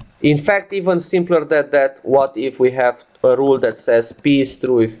 In fact, even simpler than that, what if we have a rule that says P is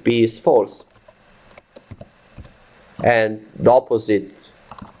true if P is false? And the opposite,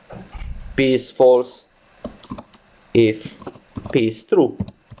 P is false if P is true.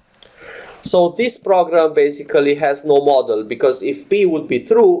 So this program basically has no model, because if P would be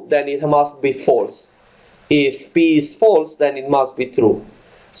true, then it must be false. If P is false, then it must be true.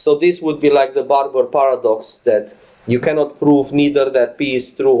 So this would be like the Barber paradox, that You cannot prove neither that P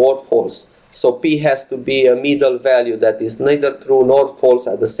is true or false. So P has to be a middle value that is neither true nor false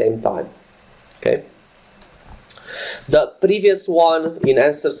at the same time. Okay. The previous one in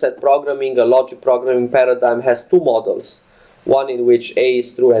answer set programming, a logic programming paradigm, has two models. One in which A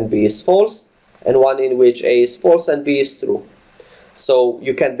is true and B is false, and one in which A is false and B is true. So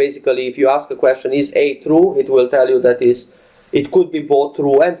you can basically, if you ask a question, is A true? It will tell you that it could be both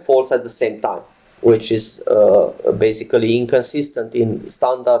true and false at the same time, which is basically inconsistent in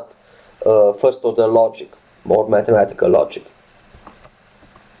standard first order logic or mathematical logic.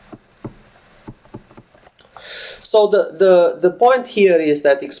 So the point here is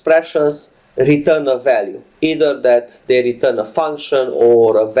that expressions return a value, either that they return a function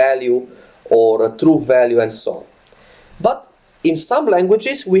or a value or a true value and so on. But in some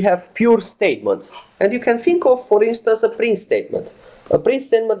languages we have pure statements, and you can think of, for instance, a print statement. A print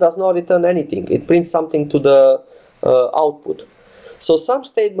statement does not return anything, it prints something to the output. So some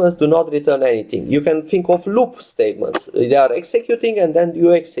statements do not return anything. You can think of loop statements. They are executing and then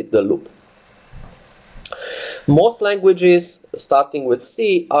you exit the loop. Most languages, starting with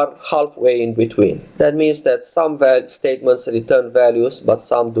C, are halfway in between. That means that some statements return values, but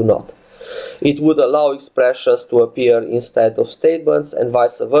some do not. It would allow expressions to appear instead of statements and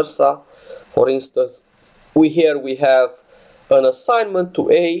vice versa. For instance, here we have an assignment to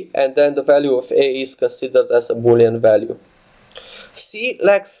A, and then the value of A is considered as a Boolean value. C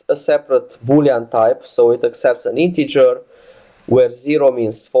lacks a separate Boolean type, so it accepts an integer where 0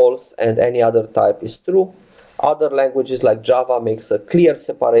 means false and any other type is true. Other languages like Java makes a clear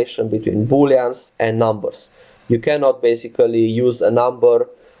separation between Booleans and numbers. You cannot basically use a number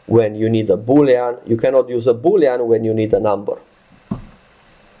when you need a Boolean. You cannot use a Boolean when you need a number.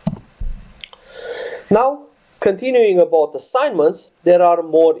 Now, continuing about assignments, there are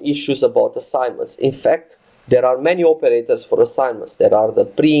more issues about assignments. In fact, there are many operators for assignments. There are the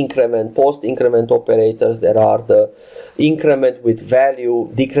pre-increment, post-increment operators. There are the increment with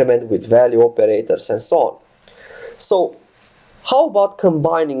value, decrement with value operators, and so on. So, how about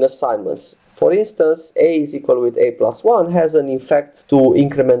combining assignments? For instance, A is equal with A plus 1 has an effect to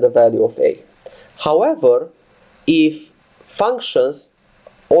increment the value of A. However, if functions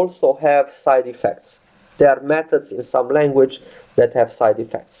also have side effects, there are methods in some language that have side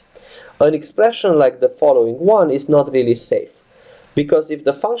effects. An expression like the following one is not really safe, because if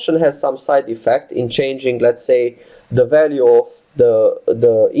the function has some side effect in changing, let's say, the value of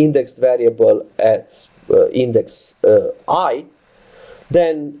the indexed variable at index I,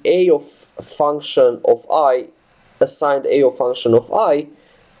 then A of function of I, assigned A of function of I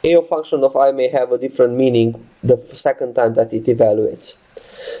may have a different meaning the second time that it evaluates.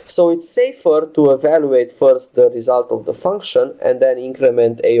 So it's safer to evaluate first the result of the function and then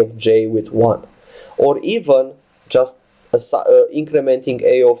increment A of j with 1. Or even just incrementing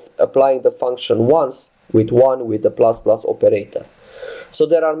A of applying the function once with 1 with the plus plus operator. So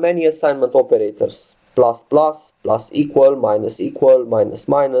there are many assignment operators. Plus plus, plus equal, minus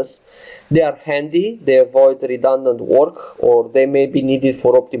minus. They are handy, they avoid redundant work, or they may be needed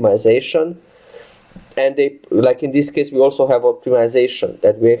for optimization. And they, like in this case, we also have optimization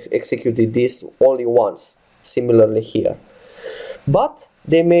that we executed this only once, similarly here. But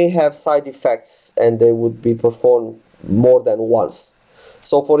they may have side effects and they would be performed more than once.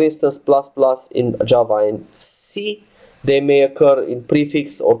 So for instance, plus plus in Java and C, they may occur in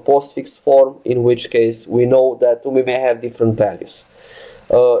prefix or postfix form, in which case we know that we may have different values.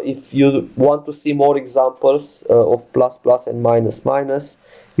 If you want to see more examples of plus plus and minus minus,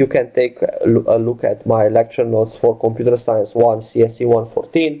 you can take a look at my lecture notes for Computer Science 1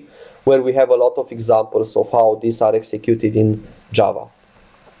 CSE114, where we have a lot of examples of how these are executed in Java.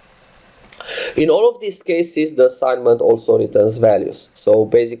 In all of these cases, the assignment also returns values. So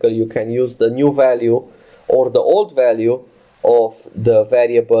basically you can use the new value or the old value of the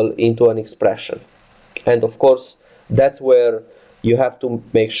variable into an expression. And of course, that's where you have to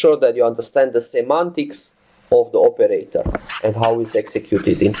make sure that you understand the semantics of the operator and how it's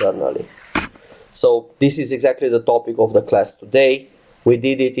executed internally. So this is exactly the topic of the class today. We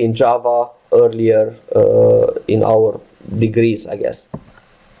did it in Java earlier in our degrees, I guess.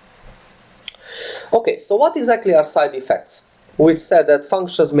 Okay, so what exactly are side effects? We said that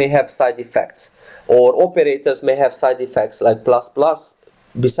functions may have side effects, or operators may have side effects like plus plus.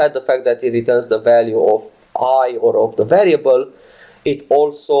 Beside the fact that it returns the value of I or of the variable, it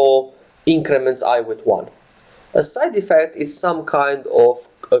also increments I with 1. A side effect is some kind of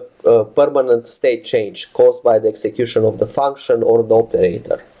a permanent state change caused by the execution of the function or the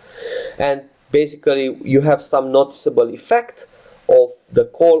operator. And basically you have some noticeable effect of the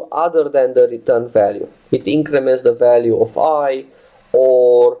call other than the return value. It increments the value of I,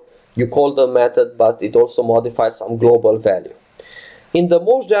 or you call the method but it also modifies some global value. In the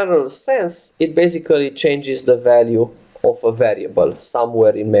most general sense, it basically changes the value of a variable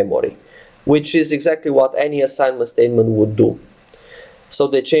somewhere in memory, which is exactly what any assignment statement would do. So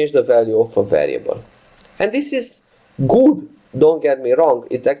they change the value of a variable. And this is good, don't get me wrong.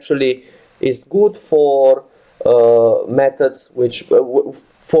 It actually is good for methods which,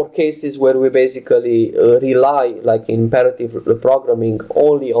 for cases where we basically rely, like in imperative programming,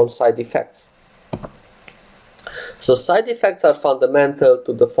 only on side effects. So side effects are fundamental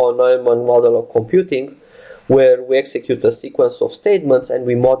to the von Neumann model of computing, where we execute a sequence of statements and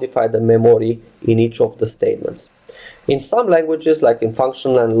we modify the memory in each of the statements. In some languages, like in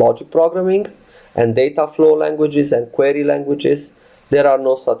functional and logic programming, and data flow languages and query languages, there are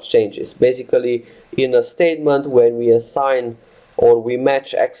no such changes. Basically, in a statement, when we assign or we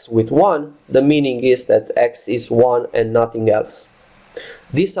match x with 1, the meaning is that x is 1 and nothing else.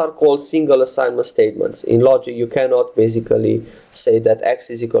 These are called single assignment statements. In logic, you cannot basically say that x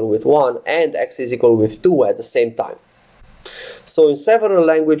is equal with 1 and x is equal with 2 at the same time. So in several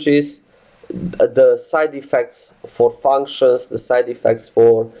languages, the side effects for functions, the side effects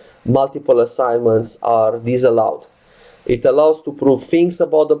for multiple assignments are disallowed. It allows to prove things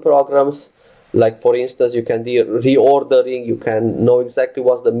about the programs, like for instance, you can do reordering, you can know exactly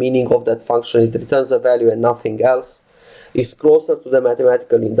what's the meaning of that function, it returns a value and nothing else. Is closer to the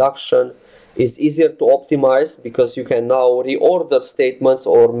mathematical induction, is easier to optimize because you can now reorder statements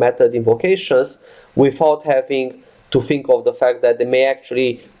or method invocations without having to think of the fact that they may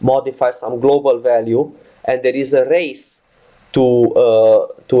actually modify some global value, and there is a race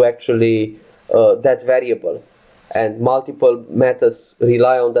to actually that variable, and multiple methods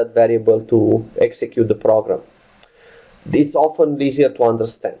rely on that variable to execute the program. It's often easier to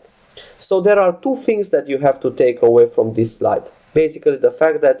understand. So there are two things that you have to take away from this slide. Basically, the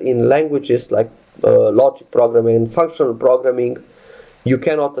fact that in languages like logic programming and functional programming, you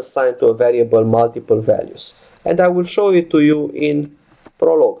cannot assign to a variable multiple values. And I will show it to you in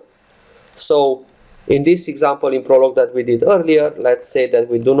Prolog. So in this example in Prolog that we did earlier, let's say that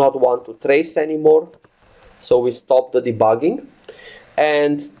we do not want to trace anymore. So we stop the debugging.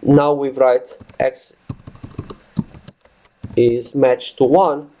 And now we write x is matched to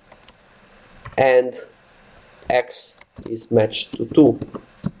 1 and x is matched to 2.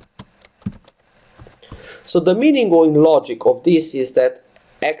 So the meaning in logic of this is that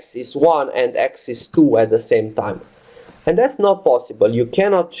x is 1 and x is 2 at the same time. And that's not possible. You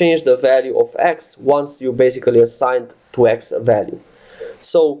cannot change the value of x once you basically assigned to x a value.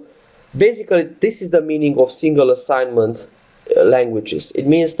 So basically this is the meaning of single assignment languages. It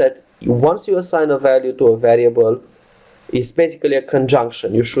means that once you assign a value to a variable, it's basically a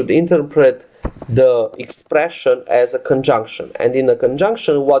conjunction. You should interpret the expression as a conjunction. And in a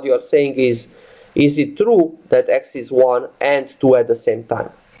conjunction, what you are saying is it true that x is 1 and 2 at the same time?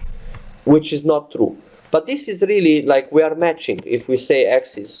 Which is not true. But this is really like we are matching. If we say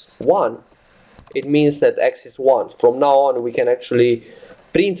x is 1, it means that x is 1. From now on, we can actually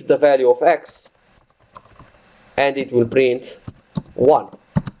print the value of x, and it will print 1.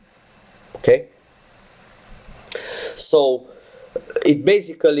 Okay? So it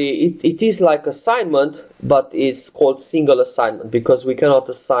basically, it is like assignment, but it's called single assignment because we cannot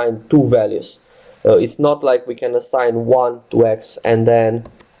assign two values. It's not like we can assign 1 to x and then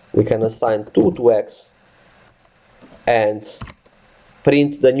we can assign 2 to x and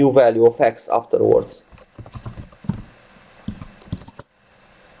print the new value of x afterwards.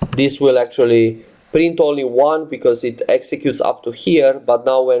 This will actually print only 1 because it executes up to here, but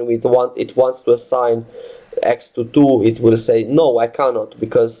now when it wants to assign x to 2, it will say no, I cannot,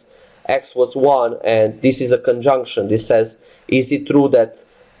 because x was 1 and this is a conjunction. This says, is it true that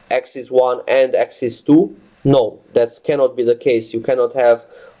x is 1 and x is 2? No, that cannot be the case. You cannot have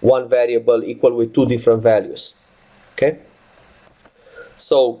one variable equal with two different values. Okay?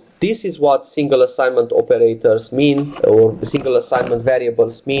 So this is what single assignment operators mean, or single assignment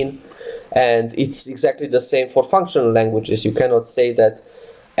variables mean, and it's exactly the same for functional languages. You cannot say that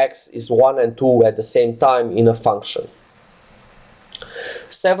x is 1 and 2 at the same time in a function.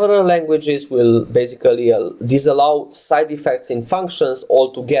 Several languages will basically disallow side effects in functions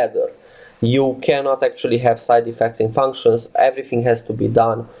altogether. You cannot actually have side effects in functions. Everything has to be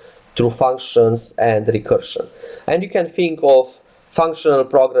done through functions and recursion. And you can think of functional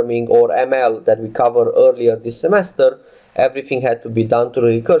programming or ML that we covered earlier this semester. Everything had to be done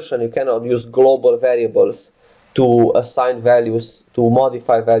through recursion. You cannot use global variables to assign values, to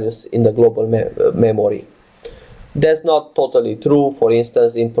modify values in the global memory. That's not totally true. For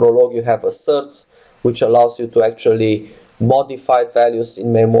instance, in Prolog you have asserts, which allows you to actually modify values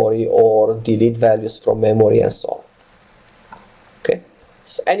in memory or delete values from memory and so on. Okay,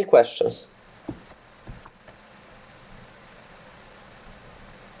 so any questions?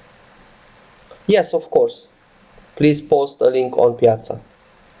 Yes, of course. Please post a link on Piazza.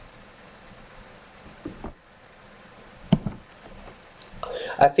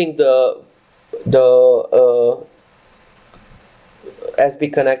 I think the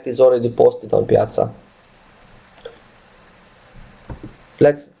SB Connect is already posted on Piazza.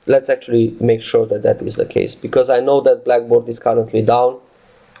 Let's actually make sure that that is the case, because I know that Blackboard is currently down.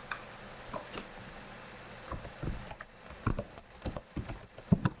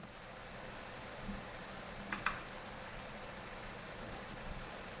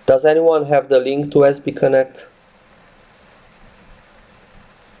 Does anyone have the link to SB Connect?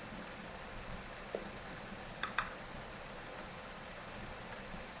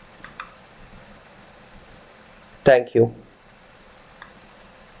 Thank you.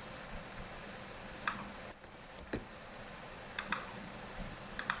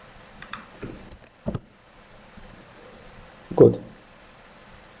 Good.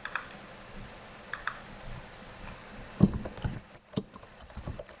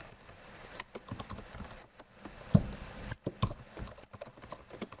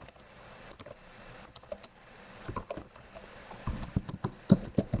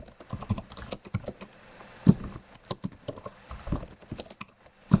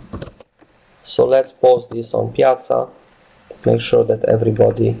 So let's post this on Piazza, make sure that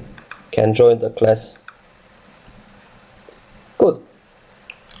everybody can join the class. Good.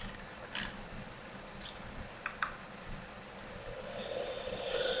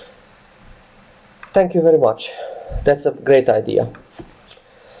 Thank you very much. That's a great idea.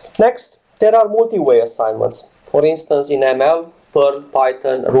 Next, there are multi-way assignments. For instance, in ML, Perl,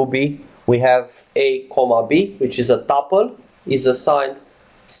 Python, Ruby, we have A, B, which is a tuple, is assigned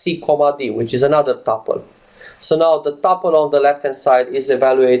C, D, which is another tuple. So now the tuple on the left-hand side is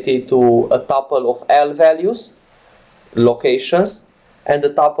evaluated to a tuple of L values, locations, and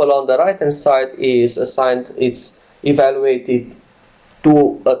the tuple on the right-hand side is assigned, it's evaluated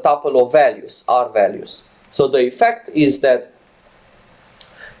to a tuple of values, R values. So the effect is that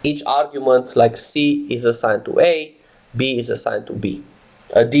each argument, like C, is assigned to A, B is assigned to B,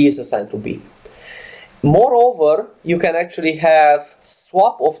 D is assigned to B. Moreover, you can actually have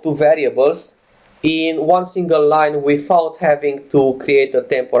swap of two variables in one single line without having to create a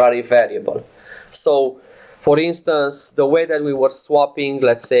temporary variable. So, for instance, the way that we were swapping,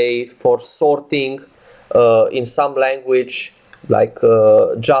 let's say, for sorting in some language like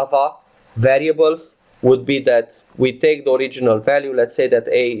Java, variables would be that we take the original value, let's say that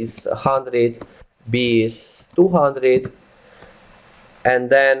A is 100, B is 200, and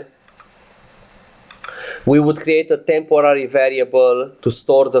then we would create a temporary variable to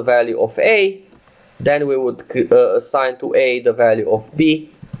store the value of A, then we would assign to A the value of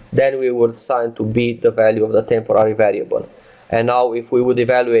B, then we would assign to B the value of the temporary variable. And now if we would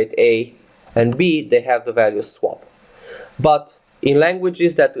evaluate A and B, they have the value swap. But in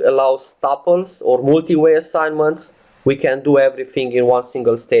languages that allow tuples or multi-way assignments, we can do everything in one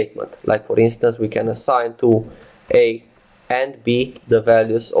single statement. Like for instance, we can assign to A and B the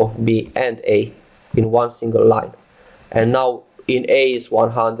values of B and A in one single line. And now in A is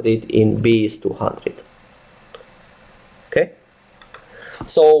 100, in B is 200. Okay?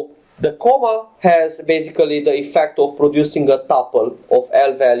 So the comma has basically the effect of producing a tuple of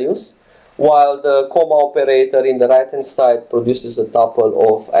L values, while the comma operator in the right hand side produces a tuple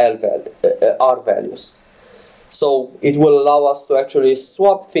of R values. So it will allow us to actually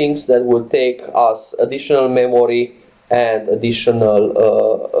swap things that will take us additional memory and additional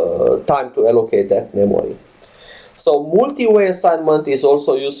time to allocate that memory. So multi-way assignment is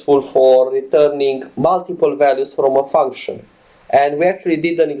also useful for returning multiple values from a function. And we actually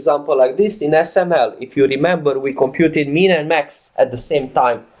did an example like this in SML. If you remember, we computed min and max at the same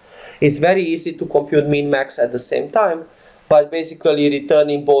time. It's very easy to compute min max at the same time by basically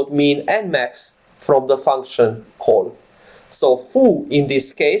returning both min and max from the function call. So foo in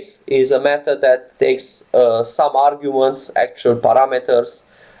this case is a method that takes some arguments, actual parameters,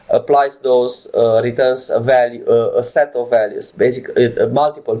 applies those, returns a value, a set of values, basically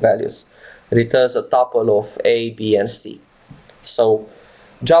multiple values, returns a tuple of A, B, and C. So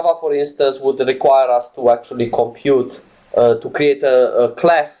Java, for instance, would require us to actually compute, to create a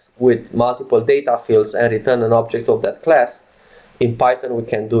class with multiple data fields and return an object of that class. In Python, we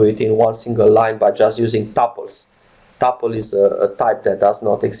can do it in one single line by just using tuples. Tuple is a type that does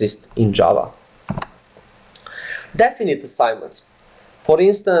not exist in Java. Definite assignments. For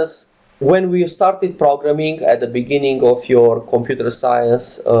instance, when we started programming at the beginning of your computer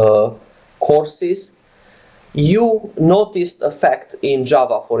science courses, you noticed a fact in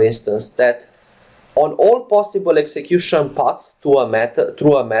Java, for instance, that on all possible execution paths to a method,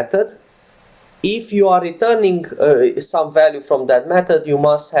 through a method, if you are returning some value from that method, you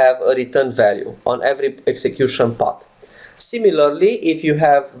must have a return value on every execution path. Similarly, if you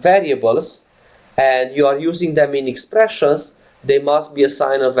have variables and you are using them in expressions, they must be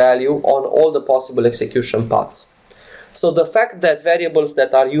assigned a value on all the possible execution paths. So the fact that variables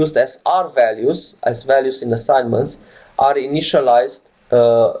that are used as R values, as values in assignments, are initialized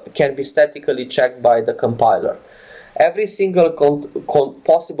can be statically checked by the compiler. Every single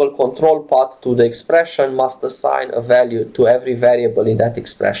possible control path to the expression must assign a value to every variable in that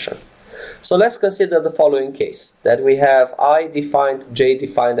expression. So let's consider the following case, that we have I defined, j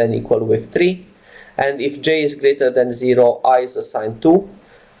defined and equal with 3, and if j is greater than 0, I is assigned 2.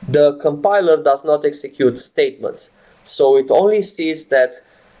 The compiler does not execute statements, so it only sees that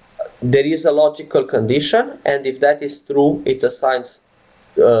there is a logical condition, and if that is true, it assigns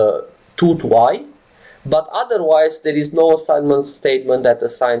 2 to I, but otherwise there is no assignment statement that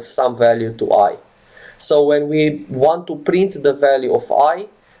assigns some value to I. So when we want to print the value of I,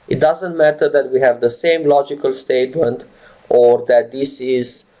 it doesn't matter that we have the same logical statement or that this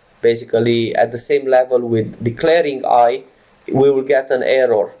is basically at the same level with declaring I, we will get an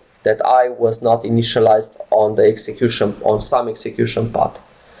error that I was not initialized on the execution, on some execution path.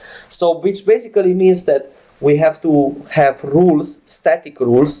 So which basically means that we have to have rules, static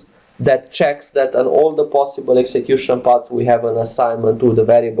rules, that checks that on all the possible execution paths we have an assignment to the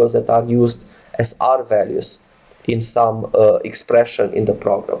variables that are used as R values in some expression in the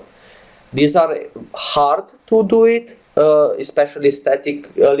program. These are hard to do it, especially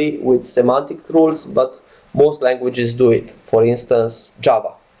statically with semantic rules, but most languages do it. For instance,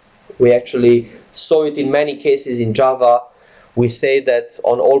 Java. We actually saw it in many cases in Java. We say that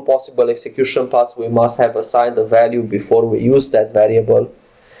on all possible execution paths we must have assigned a value before we use that variable.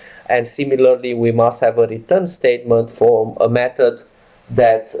 And similarly, we must have a return statement for a method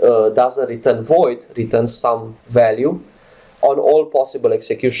that doesn't return void, returns some value on all possible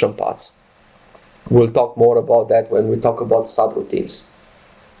execution paths. We'll talk more about that when we talk about subroutines.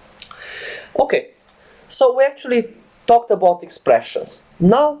 Okay, so we actually talked about expressions.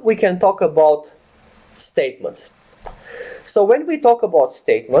 Now we can talk about statements. So when we talk about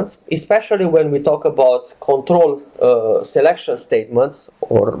statements, especially when we talk about control selection statements,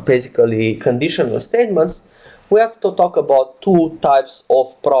 or basically conditional statements, we have to talk about two types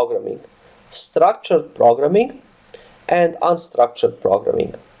of programming: structured programming and unstructured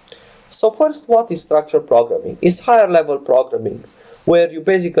programming. So first, what is structured programming? It's higher level programming, where you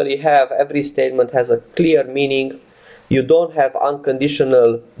basically have every statement has a clear meaning. You don't have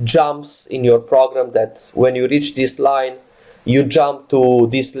unconditional jumps in your program that when you reach this line, you jump to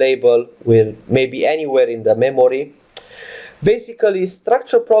this label with maybe anywhere in the memory. Basically,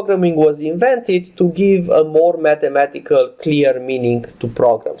 structured programming was invented to give a more mathematical, clear meaning to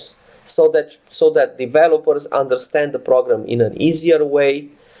programs, so that developers understand the program in an easier way.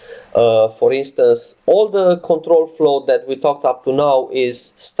 For instance, all the control flow that we talked up to now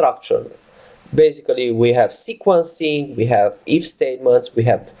is structured. Basically, we have sequencing, we have if statements, we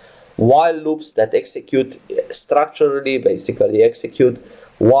have while loops that execute structurally, basically execute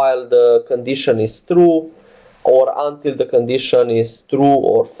while the condition is true or until the condition is true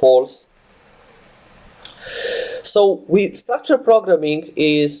or false. So structured programming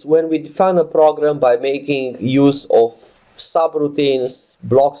is when we define a program by making use of subroutines,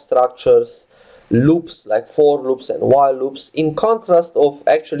 block structures, loops like for loops and while loops, in contrast of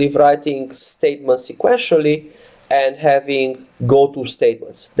actually writing statements sequentially and having go-to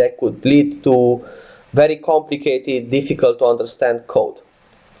statements that could lead to very complicated, difficult to understand code,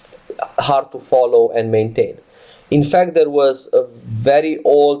 hard to follow and maintain. In fact, there was a very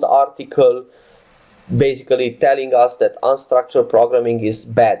old article basically telling us that unstructured programming is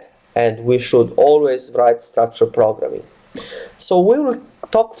bad and we should always write structured programming. So we will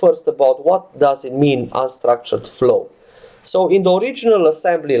talk first about what does it mean unstructured flow. So in the original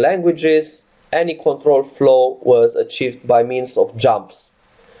assembly languages, any control flow was achieved by means of jumps.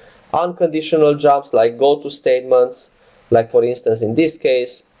 Unconditional jumps like go-to statements, like for instance in this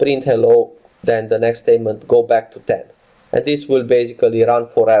case, print hello, then the next statement go back to 10. And this will basically run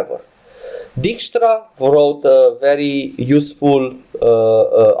forever. Dijkstra wrote a very useful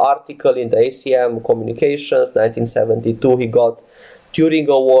article in the ACM Communications, 1972. He got Turing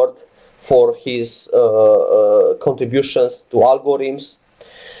Award for his contributions to algorithms.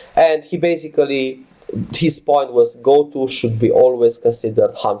 And he basically his point was goto should be always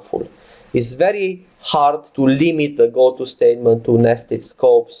considered harmful. It's very hard to limit the goto statement to nested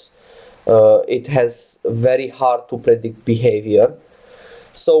scopes. It has very hard to predict behavior.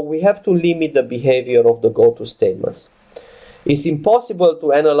 So we have to limit the behavior of the goto statements. It's impossible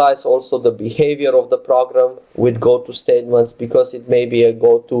to analyze also the behavior of the program with goto statements, because it may be a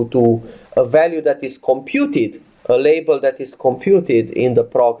goto to a value that is computed, a label that is computed in the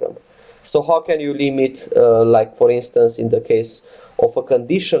program. So how can you limit, like for instance in the case of a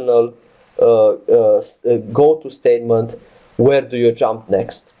conditional goto statement, where do you jump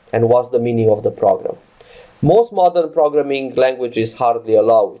next and what's the meaning of the program? Most modern programming languages hardly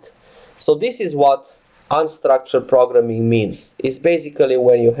allow it. So this is what unstructured programming means. It's basically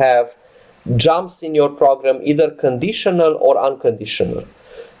when you have jumps in your program, either conditional or unconditional.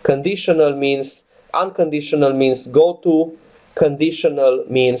 Conditional means, unconditional means go to, conditional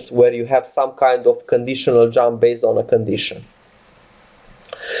means where you have some kind of conditional jump based on a condition.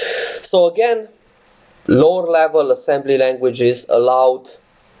 So again, lower level assembly languages allowed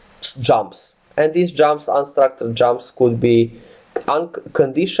jumps, and these jumps, unstructured jumps, could be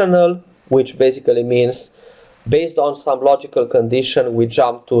unconditional, which basically means based on some logical condition we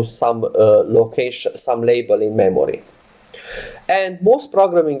jump to some location, some label in memory. And most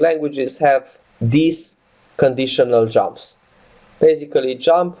programming languages have these conditional jumps. Basically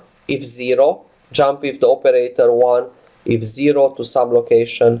jump if 0, jump if the operator 1, if 0 to some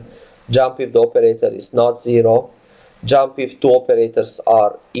location, jump if the operator is not 0, jump if two operators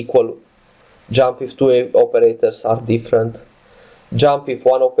are equal, jump if two operators are different, jump if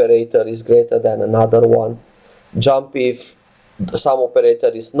one operator is greater than another one, jump if some operator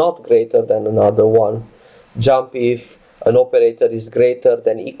is not greater than another one, jump if an operator is greater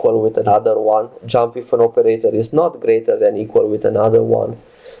than equal with another one, jump if an operator is not greater than equal with another one,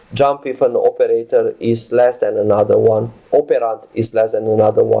 jump if an operator is less than another one, operand is less than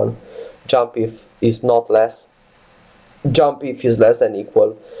another one, jump if is not less, jump if is less than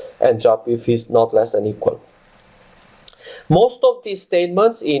equal, and jump if is not less than equal. Most of these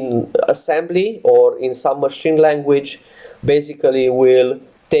statements in assembly or in some machine language basically will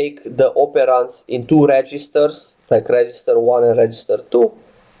take the operands in two registers, like register 1 and register 2,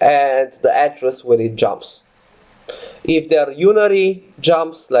 and the address where it jumps. If they are unary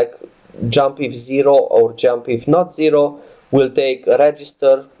jumps, like jump if 0 or jump if not 0, will take a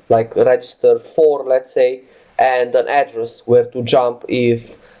register, like register 4, let's say, and an address where to jump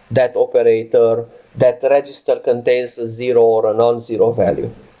if that operator, that register contains a 0 or a non-zero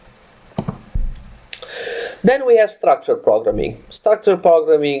value. Then we have structured programming. Structured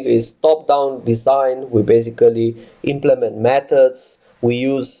programming is top-down design. We basically implement methods. We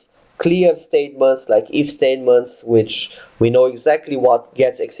use clear statements like if statements, which we know exactly what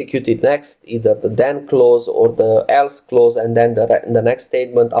gets executed next, either the then clause or the else clause, and then the next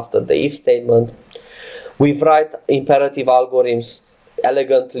statement after the if statement. We write imperative algorithms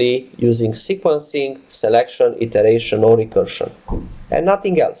elegantly using sequencing, selection, iteration, or recursion, and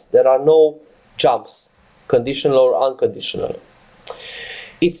nothing else. There are no jumps, conditional or unconditional.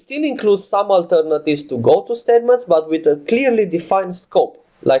 It still includes some alternatives to goto statements, but with a clearly defined scope.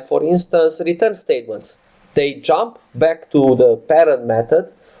 Like for instance, return statements. They jump back to the parent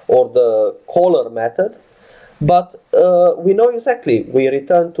method or the caller method, but we know exactly. We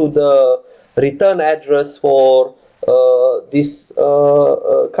return to the return address for this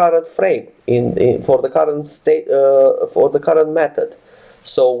current frame for the current state for the current method.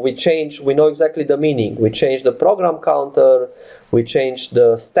 So we know exactly the meaning. We change the program counter, we change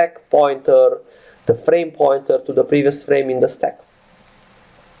the stack pointer, the frame pointer to the previous frame in the stack.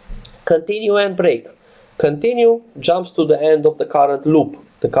 Continue and break. Continue jumps to the end of the current loop,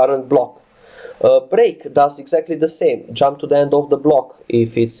 the current block. Break does exactly the same. Jump to the end of the block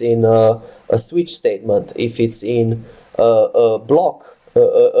if it's in a switch statement, if it's in a block,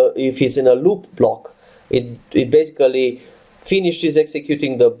 if it's in a loop block. It basically finishes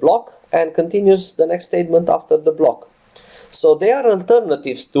executing the block and continues the next statement after the block. So they are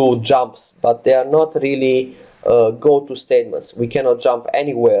alternatives to jumps, but they are not really go-to statements. We cannot jump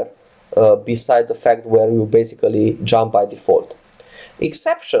anywhere beside the fact where you basically jump by default.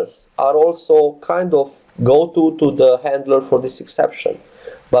 Exceptions are also kind of go-to to the handler for this exception.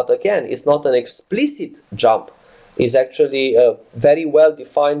 But again, it's not an explicit jump. It's actually a very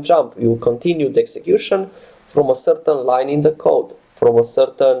well-defined jump. You continue the execution from a certain line in the code, from a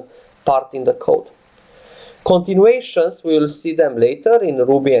certain part in the code. Continuations, we will see them later in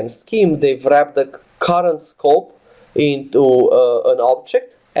Ruby and Scheme. They've wrapped the current scope into an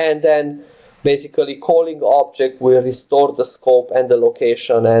object, and then Basically, calling object will restore the scope and the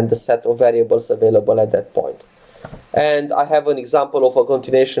location and the set of variables available at that point. And I have an example of a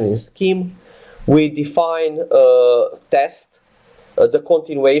continuation in scheme. We define test the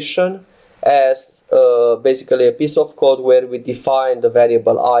continuation as basically a piece of code where we define the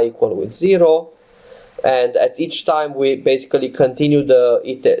variable I equal with 0, and at each time we basically continue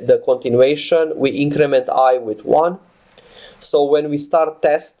the continuation, we increment I with 1. So when we start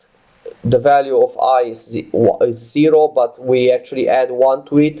test, the value of I is 0, but we actually add 1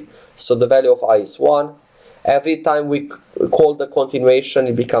 to it, so the value of I is 1. Every time we call the continuation,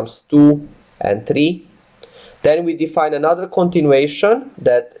 it becomes 2 and 3. Then we define another continuation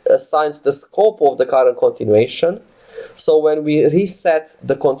that assigns the scope of the current continuation. So when we reset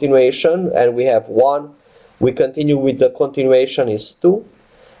the continuation and we have 1, we continue with the continuation is 2.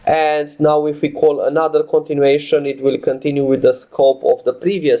 And now if we call another continuation, it will continue with the scope of the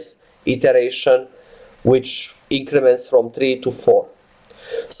previous iteration, which increments from 3 to 4.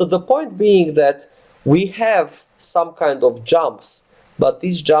 So the point being that we have some kind of jumps, but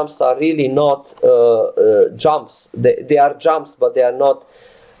these jumps are really not jumps. They are jumps, but they are not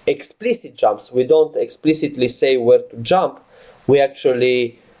explicit jumps. We don't explicitly say where to jump. We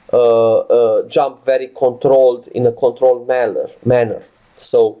actually jump very controlled, in a controlled manner.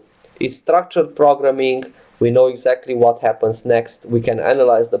 So it's structured programming. We know exactly what happens next. We can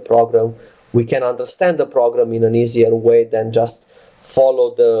analyze the program. We can understand the program in an easier way than just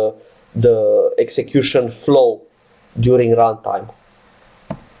follow the execution flow during runtime.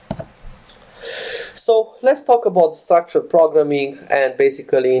 So let's talk about structured programming and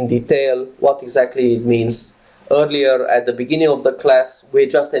basically in detail what exactly it means. Earlier at the beginning of the class, we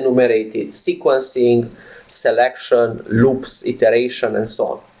just enumerated sequencing, selection, loops, iteration, and so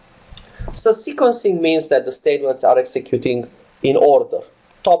on. So sequencing means that the statements are executing in order,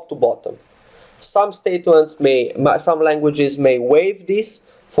 top to bottom. Some languages may waive this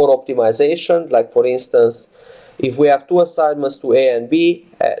for optimization, like for instance, if we have two assignments to A and B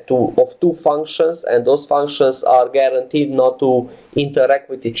of two functions, and those functions are guaranteed not to interact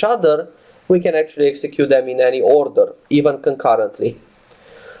with each other, we can actually execute them in any order, even concurrently.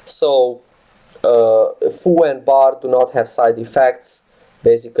 So foo and bar do not have side effects.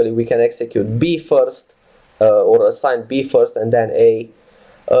 Basically, we can execute B first, or assign B first and then A.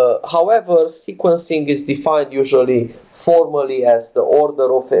 However, sequencing is defined usually formally as the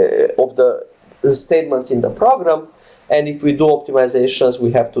order of the statements in the program, and if we do optimizations,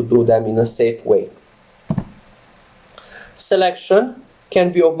 we have to do them in a safe way. Selection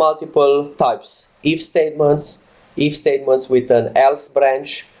can be of multiple types. If statements with an else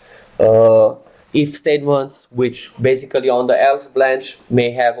branch, if statements which basically on the else branch may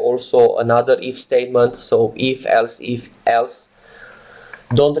have also another if statement, so if else,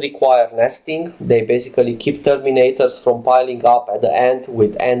 don't require nesting. They basically keep terminators from piling up at the end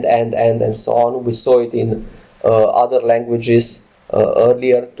with and so on. We saw it in other languages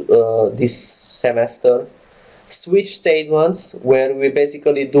earlier this semester. Switch statements, where we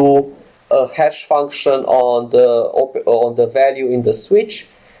basically do a hash function on the value in the switch,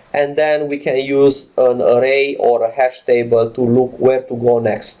 and then we can use an array or a hash table to look where to go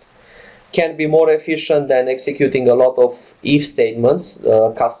next. Can be more efficient than executing a lot of if statements,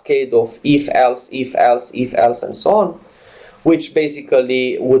 cascade of if else, and so on, which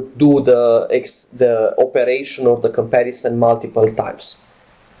basically would do the operation or the comparison multiple times.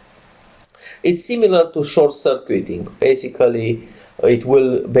 It's similar to short circuiting. Basically, it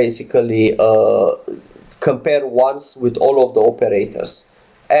will basically compare once with all of the operators,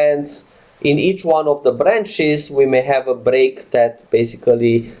 and in each one of the branches, we may have a break that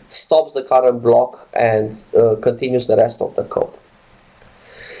basically stops the current block and continues the rest of the code.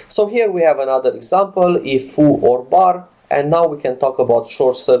 So here we have another example, if foo or bar, and now we can talk about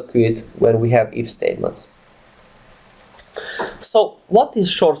short circuit when we have if statements. So what is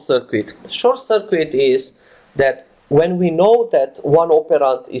short circuit? Short circuit is that when we know that one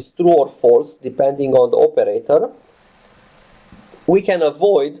operand is true or false, depending on the operator, we can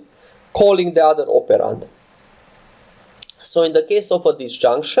avoid calling the other operand. So in the case of a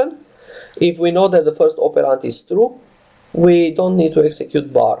disjunction, if we know that the first operand is true, we don't need to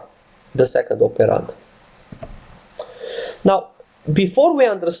execute bar, the second operand. Now, before we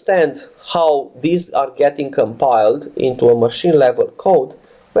understand how these are getting compiled into a machine level code,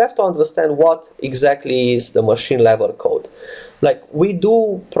 we have to understand what exactly is the machine level code. Like, we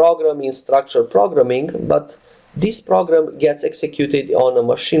do program in structured programming, but this program gets executed on a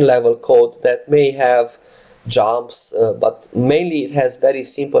machine level code that may have jumps, but mainly it has very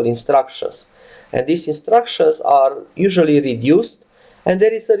simple instructions. And these instructions are usually reduced and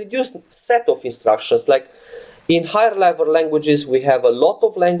there is a reduced set of instructions. Like in higher level languages, we have a lot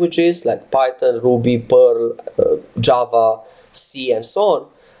of languages like Python, Ruby, Perl, Java, C, and so on.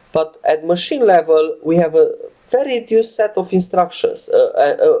 But at machine level, we have a very reduced set of instructions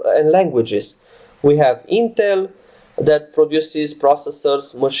and languages. We have Intel that produces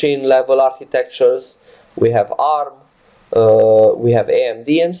processors, machine level architectures. We have ARM, we have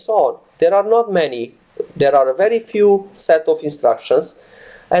AMD, and so on. There are not many. There are a very few set of instructions,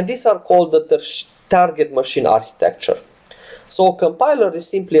 and these are called the target machine architecture. So a compiler is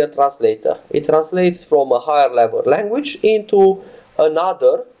simply a translator. It translates from a higher level language into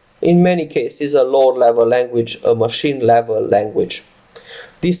another, in many cases a lower level language, a machine level language.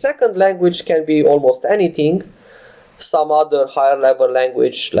 The second language can be almost anything, some other higher level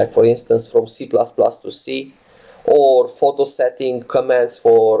language, like for instance from C++ to C, or photo setting commands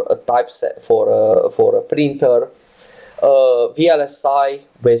for a typeset for a printer, VLSI,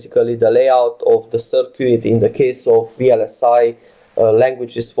 basically the layout of the circuit in the case of VLSI,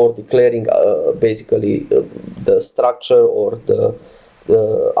 languages for declaring basically the structure or the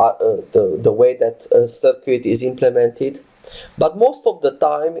way that a circuit is implemented. But most of the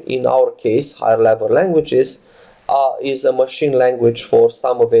time, in our case, higher level languages is a machine language for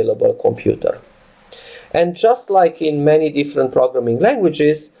some available computer. And just like in many different programming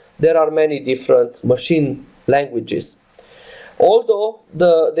languages, there are many different machine languages. Although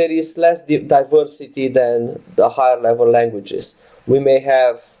there is less diversity than the higher level languages. We may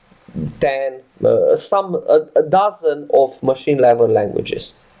have 10, a dozen of machine level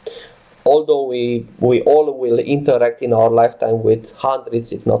languages. Although we all will interact in our lifetime with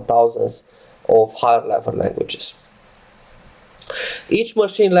hundreds, if not thousands, of higher level languages. Each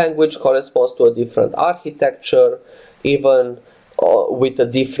machine language corresponds to a different architecture, even with a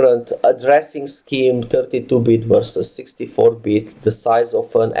different addressing scheme, 32-bit versus 64-bit, the size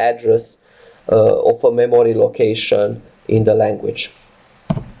of an address of a memory location in the language.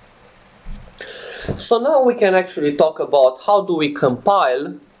 So now we can actually talk about how do we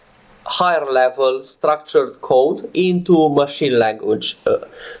compile higher level structured code into machine language.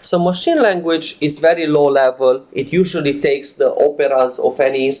 So machine language is very low level. It usually takes the operands of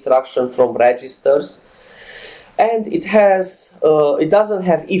any instruction from registers, and it doesn't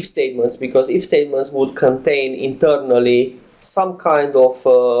have if statements, because if statements would contain internally some kind of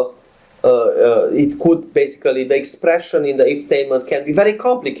it could basically, the expression in the if statement can be very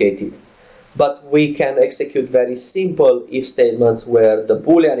complicated. But we can execute very simple if statements where the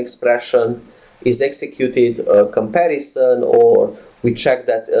Boolean expression is executed, a comparison, or we check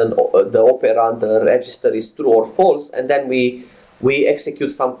that the operand, the register is true or false, and then we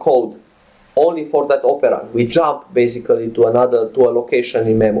execute some code only for that operand. We jump basically to a location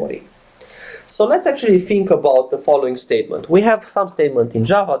in memory. So let's actually think about the following statement. We have some statement in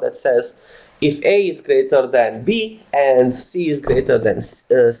Java that says, if A is greater than B and C is greater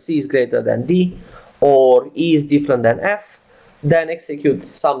than D, or E is different than F, then execute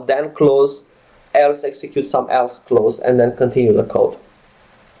some then clause, else execute some else clause, and then continue the code.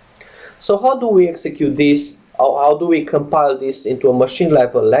 So how do we execute this? How do we compile this into a machine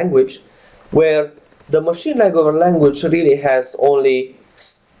level language, where the machine level language really has only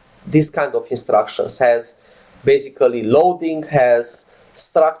this kind of instructions, has basically loading, has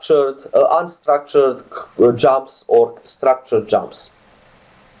structured, unstructured jumps, or structured jumps.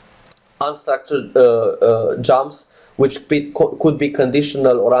 Unstructured jumps, which could be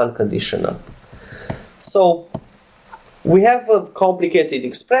conditional or unconditional. So we have a complicated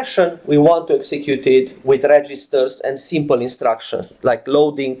expression. We want to execute it with registers and simple instructions like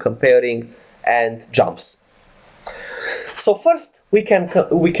loading, comparing, and jumps. So first, we can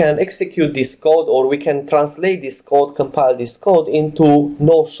execute this code, or we can translate this code, compile this code into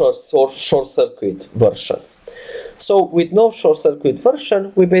no short circuit version. So with no short circuit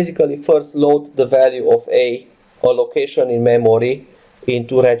version, we basically first load the value of a location in memory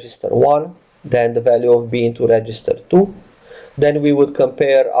into register 1, then the value of B into register 2. Then we would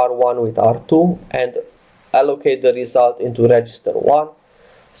compare R1 with R2 and allocate the result into register 1.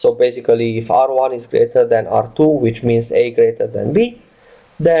 So basically, if R1 is greater than R2, which means A greater than B,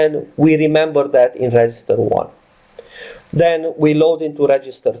 then we remember that in register 1. Then we load into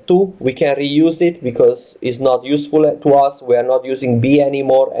register 2. We can reuse it because it's not useful to us. We are not using B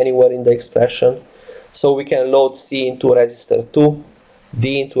anymore anywhere in the expression. So we can load C into register 2,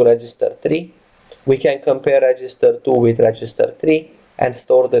 D into register 3. We can compare register 2 with register 3 and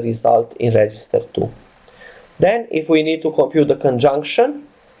store the result in register 2. Then, if we need to compute the conjunction,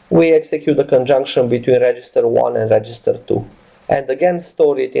 we execute the conjunction between register 1 and register 2, and again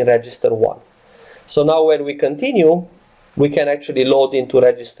store it in register 1. So now when we continue, we can actually load into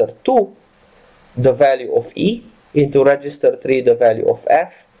register 2 the value of E, into register 3 the value of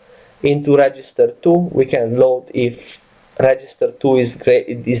F. Into register 2 we can load if register 2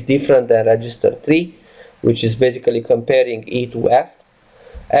 is different than register 3, which is basically comparing E to F.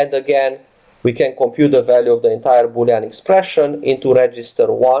 And again, we can compute the value of the entire Boolean expression into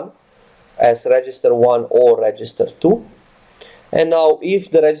register 1 as register 1 or register 2. And now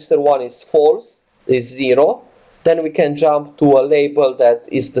if the register 1 is false, is 0, then we can jump to a label that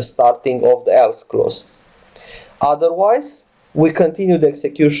is the starting of the else clause. Otherwise, we continue the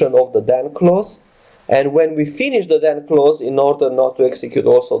execution of the then clause, and when we finish the then clause, in order not to execute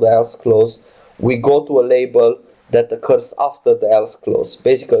also the else clause, we go to a label that occurs after the else clause,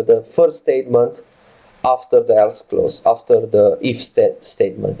 basically the first statement after the else clause, after the if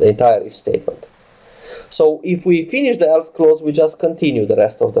statement, the entire if statement. So if we finish the else clause, we just continue the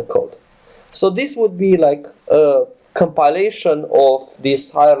rest of the code. So this would be like a compilation of this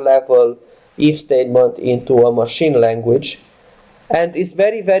higher level if statement into a machine language, and it's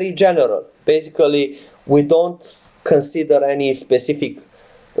very, very general. Basically, we don't consider any specific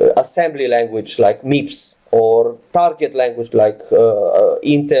assembly language like MIPS or target language like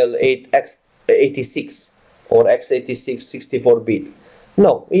Intel x86 or x86 64-bit.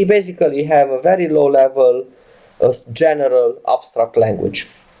 No, we basically have a very low level general abstract language.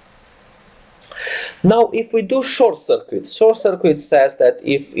 Now if we do short circuit says that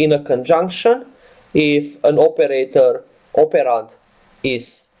if in a conjunction, if an operand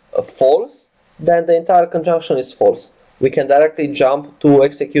is false, then the entire conjunction is false. We can directly jump to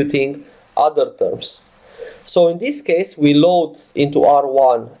executing other terms. So in this case, we load into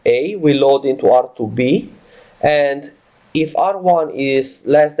R1A, we load into R2B, and if R1 is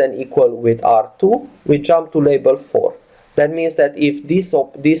less than equal with R2, we jump to label 4. That means that if this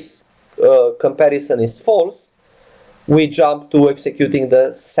comparison is false, we jump to executing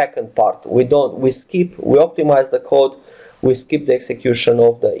the second part. We optimize the code, we skip the execution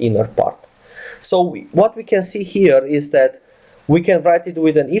of the inner part. So what we can see here is that we can write it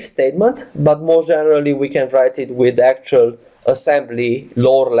with an if statement, but more generally we can write it with actual assembly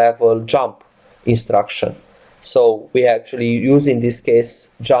lower level jump instruction. So we actually use in this case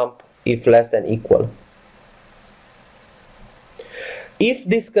jump if less than equal. If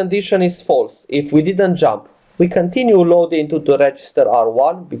this condition is false, if we didn't jump, we continue loading into the register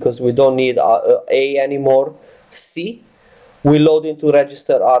R1 because we don't need A anymore, C. We load into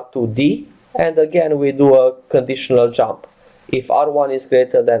register R2D, and again we do a conditional jump. If R1 is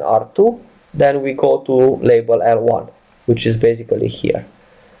greater than R2, then we go to label L1, which is basically here.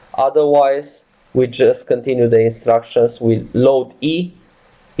 Otherwise, we just continue the instructions. We load E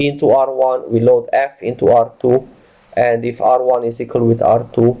into R1, we load F into R2, and if R1 is equal with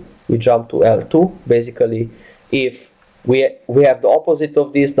R2, we jump to L2. Basically, if we have the opposite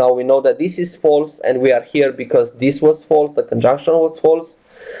of this, now we know that this is false, and we are here because this was false, the conjunction was false.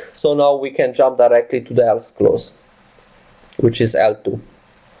 So now we can jump directly to the else clause, which is L2.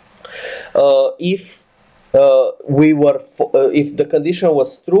 If the condition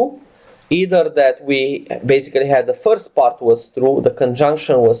was true, either that we basically had the first part was true, the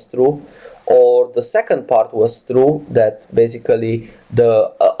conjunction was true, or the second part was true, that basically the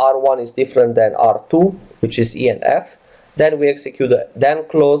R1 is different than R2, which is E and F, then we execute the then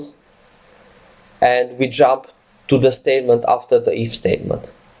clause and we jump to the statement after the if statement.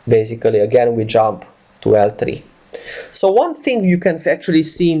 Basically, again, we jump to L3. So one thing you can actually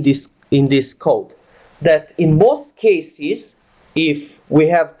see in this code, that in most cases, if we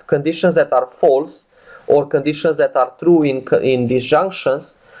have conditions that are false or conditions that are true in these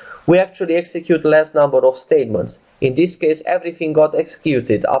junctions, we actually execute less number of statements. In this case, everything got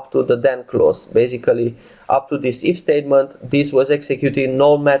executed up to the then clause. Basically, up to this if statement, this was executed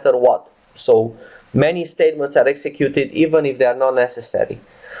no matter what. So many statements are executed even if they are not necessary.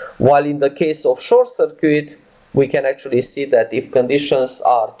 While in the case of short circuit, we can actually see that if conditions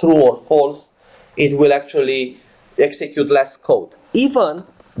are true or false, it will actually execute less code. Even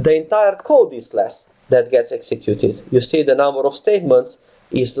the entire code is less that gets executed. You see the number of statements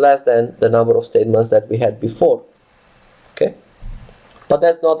is less than the number of statements that we had before. Okay, but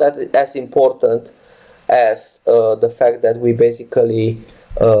that's not as important as the fact that we basically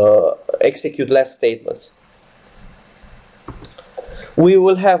execute less statements. We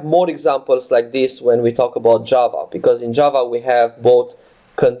will have more examples like this when we talk about Java, because in Java we have both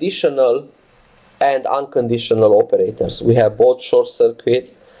conditional and unconditional operators. We have both short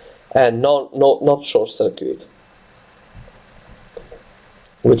circuit and not short circuit,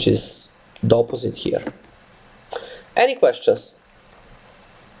 which is the opposite here. Any questions?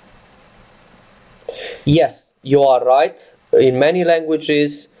 Yes, you are right. In many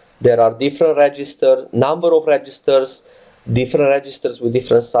languages, there are different registers, number of registers, different registers with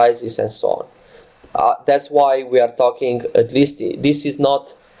different sizes, and so on. That's why we are talking, at least this is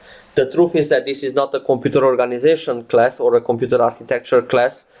not, the truth is that this is not a computer organization class or a computer architecture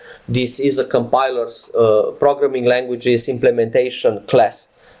class. This is a compiler's programming languages implementation class.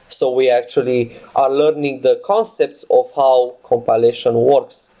 So we actually are learning the concepts of how compilation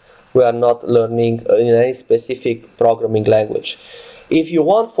works. We are not learning in any specific programming language. If you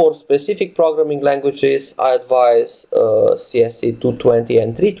want for specific programming languages, I advise CSE220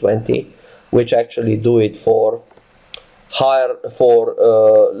 and 320, which actually do it for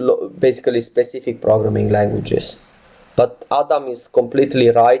basically specific programming languages. But Adam is completely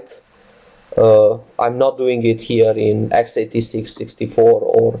right. I'm not doing it here in x86 64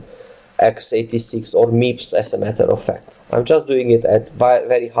 or x86 or MIPS, as a matter of fact. I'm just doing it at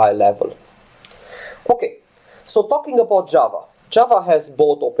very high level. Okay, so talking about Java. Java has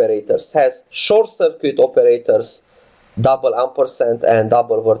both operators, has short circuit operators, double ampersand and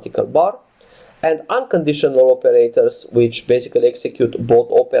double vertical bar, and unconditional operators, which basically execute both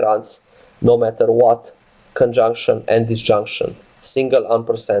operands no matter what, conjunction and disjunction, single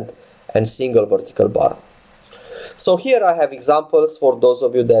ampersand and single vertical bar. So here I have examples for those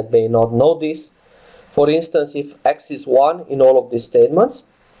of you that may not know this. For instance, if x is 1 in all of these statements,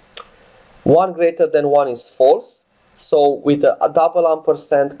 1 greater than 1 is false. So with a double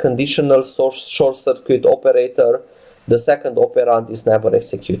ampersand conditional short circuit operator, the second operand is never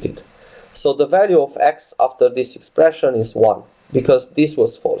executed. So the value of x after this expression is 1, because this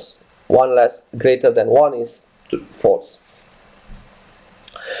was false. 1 less greater than 1 is false.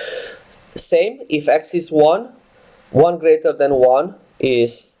 Same, if x is 1, 1 greater than 1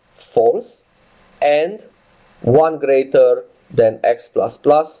 is false, and 1 greater than x plus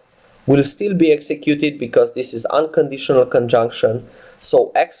plus will still be executed because this is unconditional conjunction.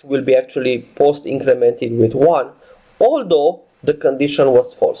 So x will be actually post-incremented with 1, although the condition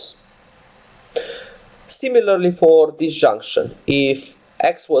was false. Similarly for disjunction, if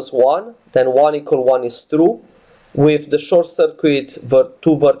x was 1, then 1 equal 1 is true. With the short circuit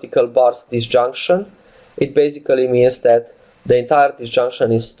two vertical bars disjunction, it basically means that the entire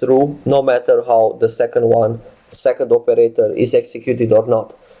disjunction is true no matter how the second operator is executed or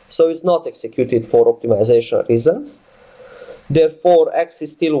not. So it's not executed for optimization reasons. Therefore, x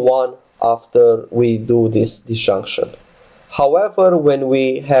is still 1 after we do this disjunction. However, when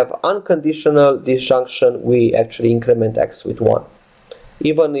we have unconditional disjunction, we actually increment x with 1,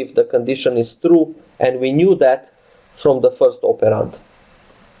 even if the condition is true, and we knew that from the first operand.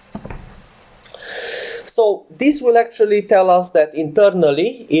 So this will actually tell us that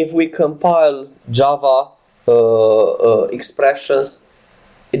internally, if we compile Java expressions,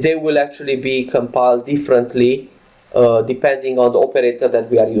 they will actually be compiled differently depending on the operator that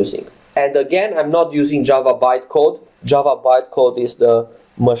we are using. And again, I'm not using Java bytecode. Java bytecode is the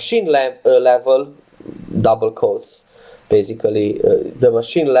machine level, double quotes, basically the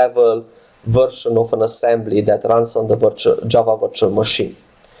machine level version of an assembly that runs on the Java virtual machine.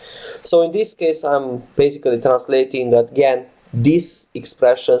 So in this case, I'm basically translating again these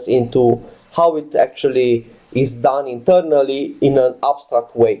expressions into how it actually is done internally in an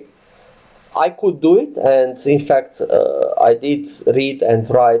abstract way. I could do it, and in fact I did read and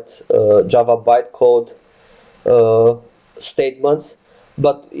write Java bytecode statements,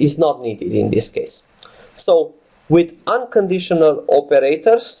 but it's not needed in this case. So with unconditional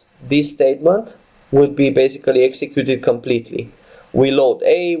operators, this statement would be basically executed completely. We load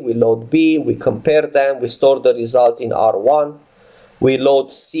A, we load B, we compare them, we store the result in R1, we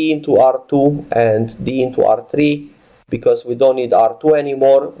load C into R2 and D into R3. Because we don't need R2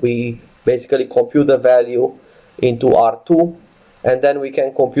 anymore, we basically compute the value into R2, and then we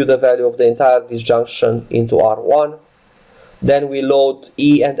can compute the value of the entire disjunction into R1. Then we load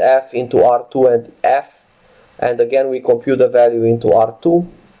E and F into R2 and F, and again we compute the value into R2.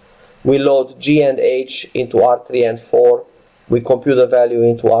 We load G and H into R3 and 4. We compute the value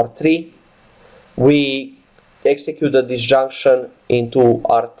into R3. We execute the disjunction into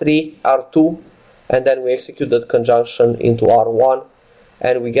R2, and then we execute the conjunction into R1,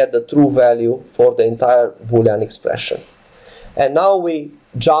 and we get the true value for the entire Boolean expression. And now we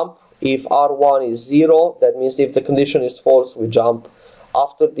jump. If R1 is 0, that means if the condition is false, we jump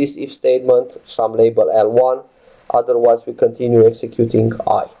after this if statement, some label L1, otherwise we continue executing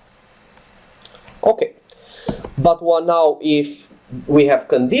I. Okay, but now if we have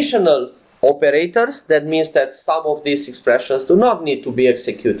conditional operators, that means that some of these expressions do not need to be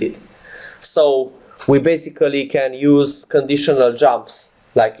executed. So we basically can use conditional jumps,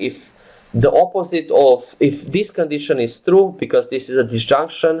 like if the opposite of, if this condition is true, because this is a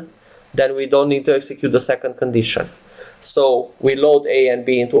disjunction, then we don't need to execute the second condition. So we load A and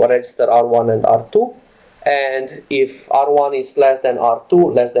B into a register R1 and R2, and if R1 is less than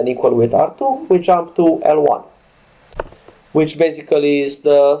R2, less than equal with R2, we jump to L1, which basically is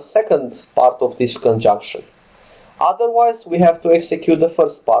the second part of this conjunction. Otherwise, we have to execute the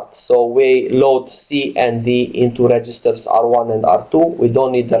first part. So we load C and D into registers R1 and R2. We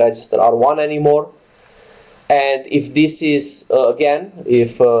don't need the register R1 anymore. And if this is, again,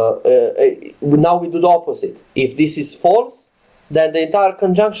 if now we do the opposite. If this is false, then the entire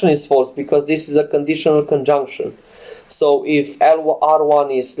conjunction is false, because this is a conditional conjunction. So if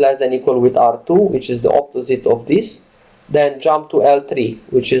R1 is less than equal with R2, which is the opposite of this, then jump to L3,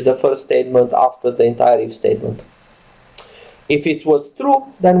 which is the first statement after the entire if statement. If it was true,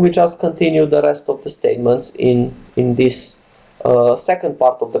 then we just continue the rest of the statements in this second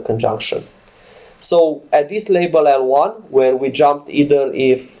part of the conjunction. So at this label L1, where we jumped either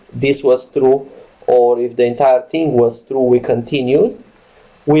if this was true or if the entire thing was true, we continued.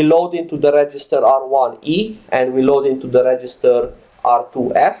 We load into the register R1E and we load into the register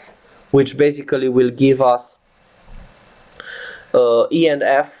R2F, which basically will give us E and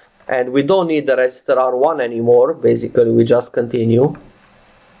F. And we don't need the register R1 anymore. Basically, we just continue.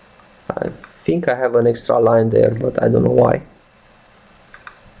 I think I have an extra line there, but I don't know why.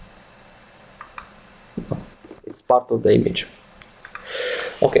 It's part of the image.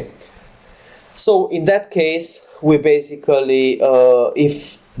 Okay. So in that case, we basically,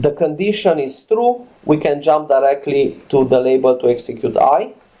 if the condition is true, we can jump directly to the label to execute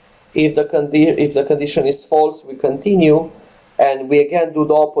I. If the condition is false, we continue. And we again do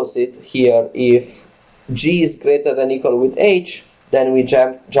the opposite here. If G is greater than or equal with H, then we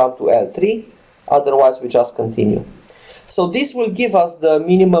jump to L3. Otherwise, we just continue. So this will give us the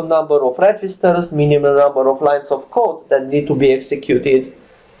minimum number of registers, minimum number of lines of code that need to be executed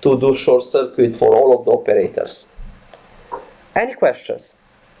to do short circuit for all of the operators. Any questions?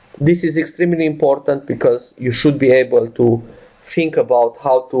 This is extremely important because you should be able to think about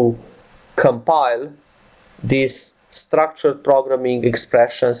how to compile these structured programming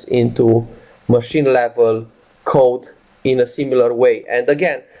expressions into machine level code in a similar way. And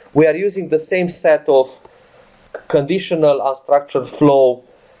again, we are using the same set of conditional unstructured flow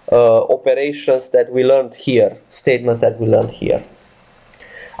operations that we learned here, statements that we learned here.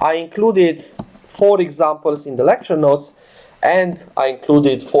 I included 4 examples in the lecture notes, and I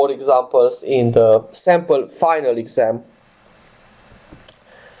included 4 examples in the sample final exam,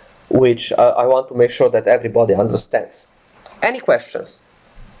 which I want to make sure that everybody understands. Any questions?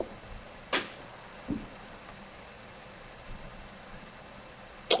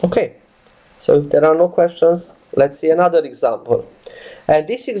 Okay, so if there are no questions, let's see another example. And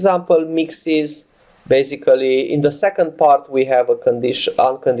this example mixes, basically, in the second part we have a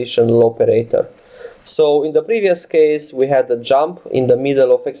unconditional operator. So in the previous case we had a jump in the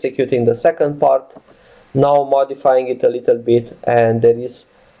middle of executing the second part. Now modifying it a little bit, and there is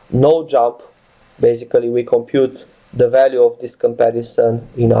no jump. Basically we compute the value of this comparison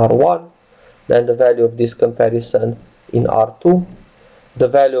in R1, then the value of this comparison in R2, the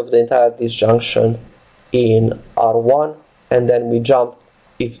value of the entire disjunction in R1, and then we jump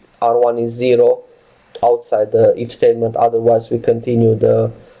if R1 is 0 outside the if statement. Otherwise we continue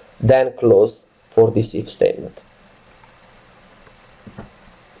the then clause for this if statement.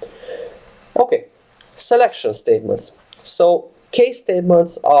 Okay, selection statements. So case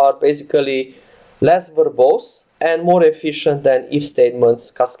statements are basically less verbose and more efficient than if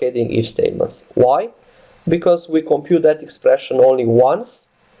statements, cascading if statements. Why? Because we compute that expression only once,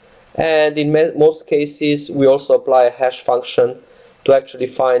 and in most cases we also apply a hash function to actually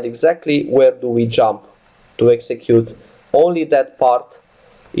find exactly where do we jump to execute only that part,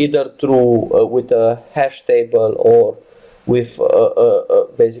 either through with a hash table or with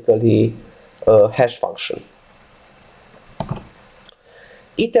basically a hash function.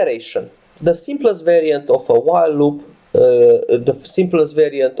 Iteration. The simplest variant of a while loop, the simplest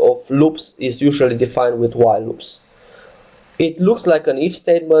variant of loops is usually defined with while loops. It looks like an if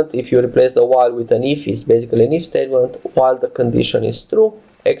statement. If you replace the while with an if, it's basically an if statement. While the condition is true,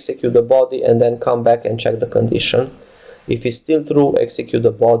 execute the body and then come back and check the condition. If it's still true, execute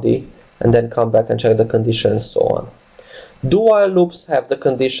the body and then come back and check the condition, and so on. Do while loops have the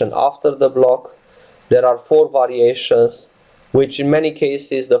condition after the block. There are 4 variations, which in many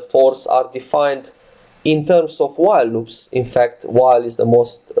cases the 4s are defined in terms of while loops. In fact, while is the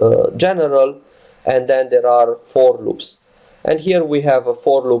most general, and then there are for loops. And here we have a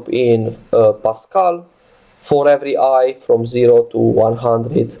for loop in Pascal for every I from 0 to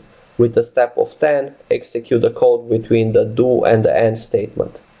 100 with a step of 10, execute the code between the do and the end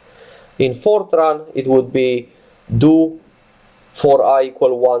statement. In Fortran, it would be do for I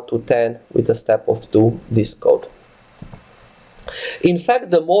equal 1 to 10 with a step of 2, this code. In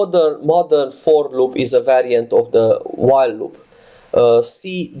fact, the modern for loop is a variant of the while loop.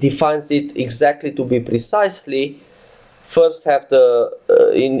 C defines it exactly to be precisely. First have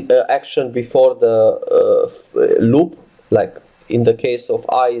the action before the loop, like in the case of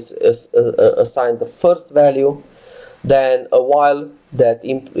I is assigned the first value, then a while that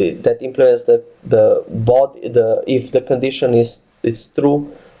implements the body, if the condition is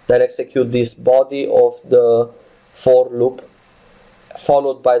true, then execute this body of the for loop,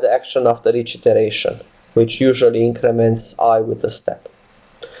 followed by the action after each iteration, which usually increments I with a step.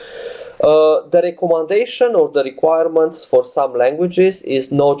 The recommendation or the requirements for some languages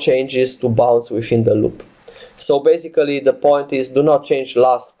is no changes to bounds within the loop. So basically the point is, do not change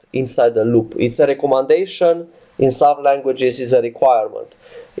last inside the loop. It's a recommendation. In some languages is a requirement.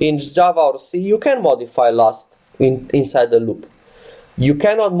 In Java or C, you can modify last inside the loop. You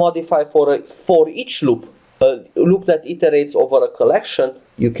cannot modify for each loop. A loop that iterates over a collection,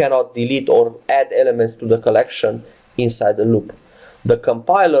 you cannot delete or add elements to the collection inside the loop. The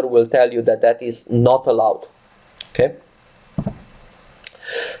compiler will tell you that that is not allowed. Okay?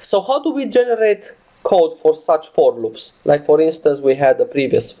 So how do we generate code for such for loops? Like for instance, we had the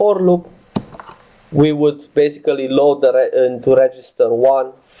previous for loop. We would basically load into register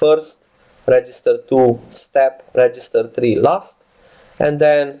 1 first, register 2 step, register 3 last, and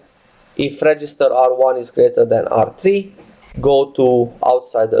then if register R1 is greater than R3, go to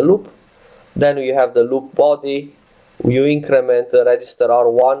outside the loop. Then you have the loop body. You increment the register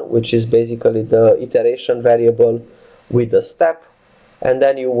R1, which is basically the iteration variable, with the step, and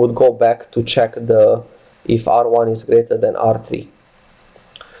then you would go back to check if R1 is greater than R3.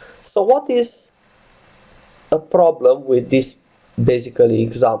 So what is a problem with this basically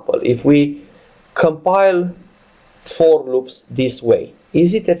example? If we compile for loops this way,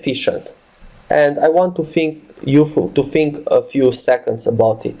 is it efficient? And I want to think a few seconds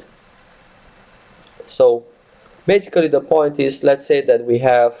about it. So basically the point is, let's say that we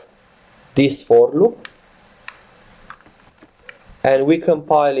have this for loop and we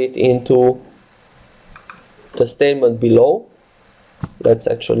compile it into the statement below. Let's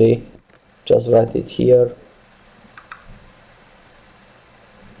actually just write it here.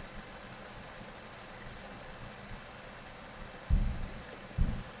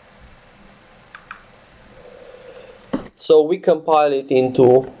 So we compile it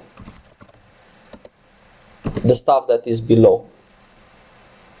into the stuff that is below.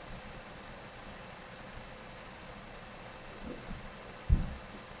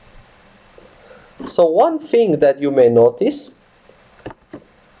 So one thing that you may notice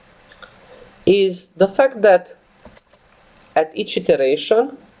is the fact that at each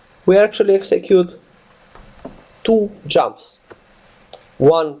iteration we actually execute two jumps.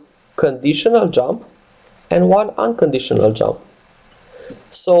 One conditional jump and one unconditional jump.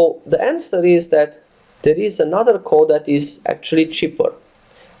 So the answer is that there is another code that is actually cheaper.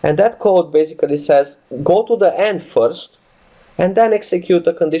 And that code basically says, go to the end first, and then execute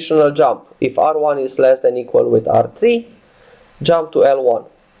a conditional jump. If R1 is less than equal with R3, jump to L1.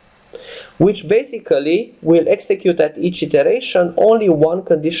 Which basically will execute at each iteration only one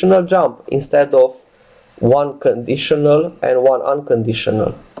conditional jump, instead of one conditional and one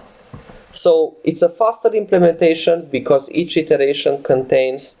unconditional. So it's a faster implementation because each iteration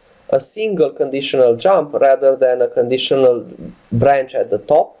contains a single conditional jump rather than a conditional branch at the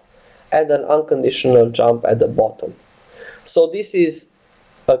top and an unconditional jump at the bottom. So this is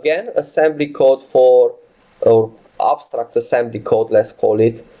again assembly code or abstract assembly code, let's call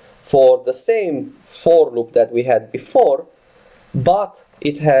it, for the same for loop that we had before, but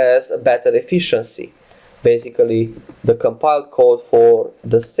it has a better efficiency. Basically, the compiled code for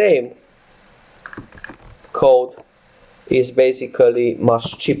the same code is basically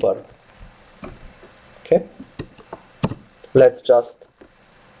much cheaper. Okay, let's just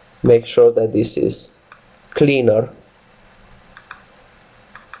make sure that this is cleaner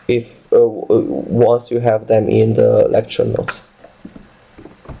if once you have them in the lecture notes.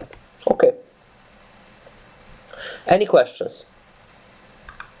 Okay, any questions?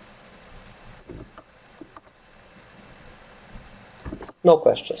 No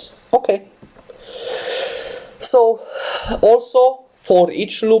questions. Okay. So also for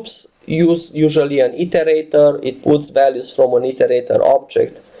each loops use usually an iterator. It puts values from an iterator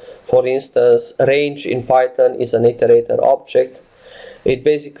object. For instance, range in Python is an iterator object. It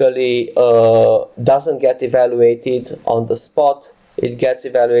basically doesn't get evaluated on the spot. It gets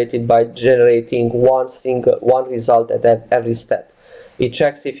evaluated by generating one result at every step. It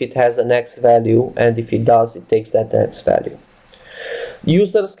checks if it has an X value, and if it does, it takes that X value.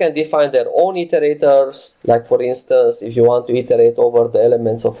 Users can define their own iterators, like for instance, if you want to iterate over the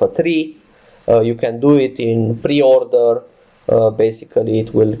elements of a tree, you can do it in pre-order. Basically,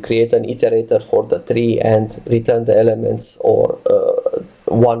 it will create an iterator for the tree and return the elements or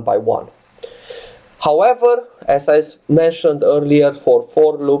one by one. However, as I mentioned earlier, for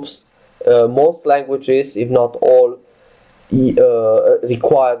for loops, most languages, if not all,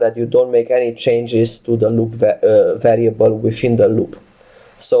 require that you don't make any changes to the loop variable within the loop.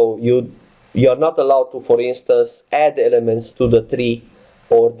 So you're not allowed to, for instance, add elements to the tree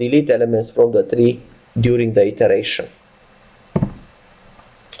or delete elements from the tree during the iteration.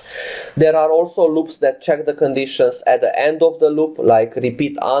 There are also loops that check the conditions at the end of the loop, like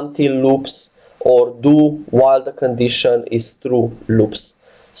repeat until loops or do while the condition is true loops.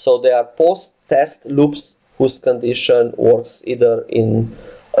 So they are post-test loops whose condition works either in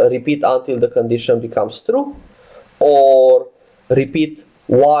repeat until the condition becomes true or repeat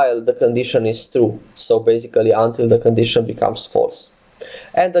while the condition is true. So basically until the condition becomes false.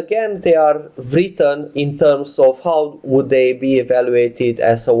 And again, they are written in terms of how would they be evaluated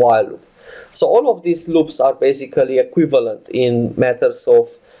as a while loop. So all of these loops are basically equivalent in matters of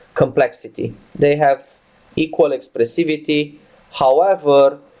complexity. They have equal expressivity.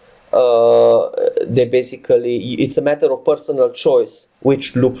 However, it's a matter of personal choice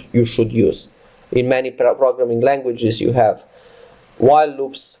which loop you should use. In many programming languages, you have while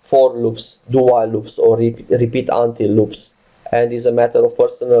loops, for loops, do while loops, or repeat until loops. And it's a matter of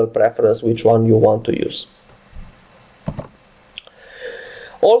personal preference which one you want to use.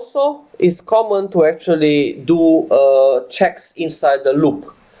 Also, it's common to actually do checks inside the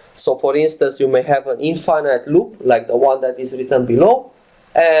loop. So for instance, you may have an infinite loop, like the one that is written below,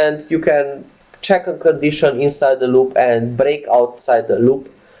 and you can check a condition inside the loop and break outside the loop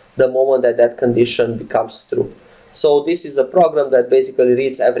the moment that that condition becomes true. So this is a program that basically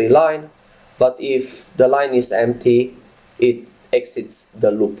reads every line, but if the line is empty, it exits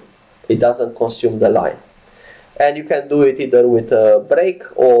the loop. It doesn't consume the line. And you can do it either with a break,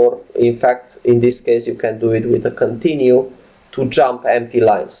 or in fact, in this case, you can do it with a continue to jump empty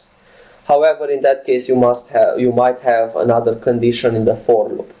lines. However, in that case, you might have another condition in the for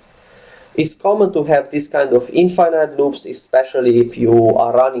loop. It's common to have this kind of infinite loops, especially if you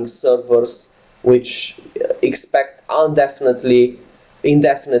are running servers which expect indefinitely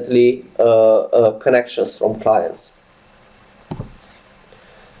connections from clients.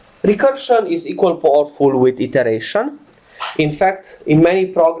 Recursion is equal powerful with iteration. In fact, in many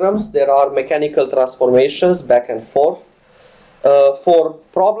programs, there are mechanical transformations back and forth. For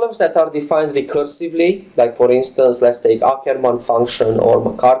problems that are defined recursively, like for instance, let's take Ackermann function or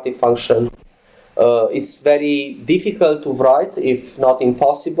McCarthy function, it's very difficult to write, if not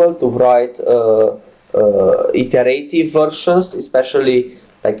impossible, to write iterative versions, especially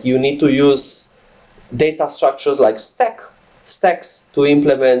like you need to use data structures like stacks to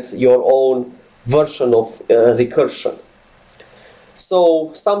implement your own version of recursion.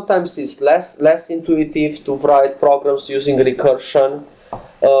 So sometimes it's less intuitive to write programs using recursion.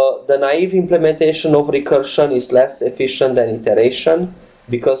 The naive implementation of recursion is less efficient than iteration,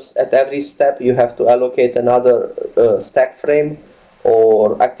 because at every step you have to allocate another stack frame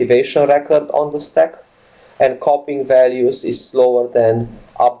or activation record on the stack, and copying values is slower than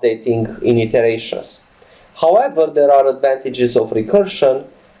updating in iterations. However, there are advantages of recursion.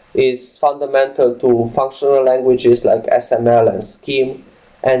 It's fundamental to functional languages like SML and Scheme,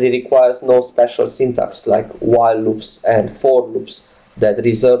 and it requires no special syntax like while loops and for loops that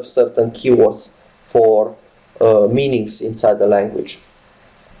reserve certain keywords for meanings inside the language.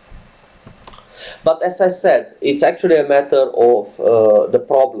 But as I said, it's actually a matter of the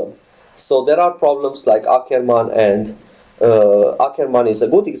problem. So there are problems like Ackermann, and Ackermann is a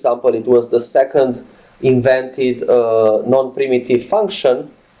good example. It was the second invented non-primitive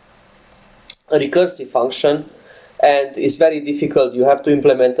function, a recursive function, and it's very difficult. You have to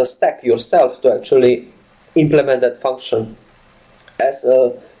implement a stack yourself to actually implement that function as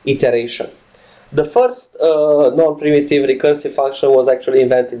an iteration. The first non-primitive recursive function was actually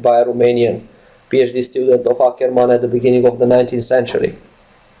invented by a Romanian PhD student of Ackermann at the beginning of the 19th century.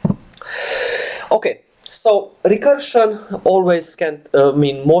 Okay, so recursion always can,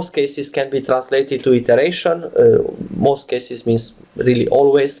 most cases can be translated to iteration. Most cases means really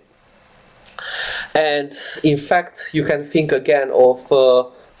always. And in fact, you can think again of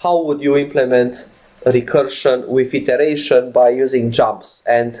how would you implement recursion with iteration by using jumps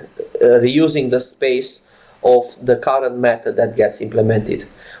and reusing the space of the current method that gets implemented,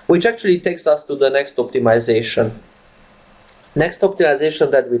 which actually takes us to the next optimization. Next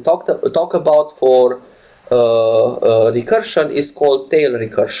optimization that we talk about for recursion is called tail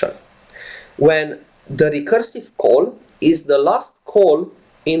recursion. When the recursive call is the last call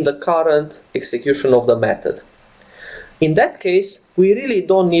in the current execution of the method. In that case, we really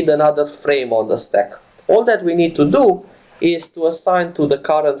don't need another frame on the stack. All that we need to do is to assign to the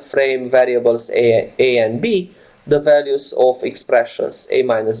current frame variables a and b the values of expressions a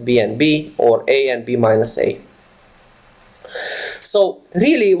minus b and b, or a and b minus a. So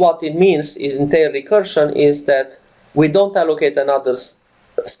really what it means is in tail recursion is that we don't allocate another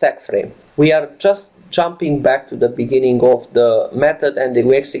stack frame. We are just jumping back to the beginning of the method and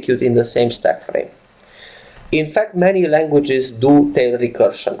we execute in the same stack frame. In fact, many languages do tail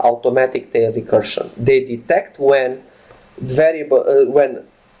recursion, automatic tail recursion. They detect when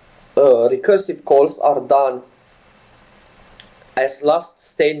recursive calls are done as last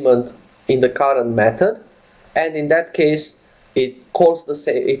statement in the current method, and in that case it calls the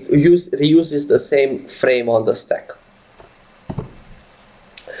same, it reuses the same frame on the stack.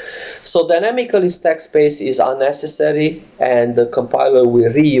 So dynamically stack space is unnecessary, and the compiler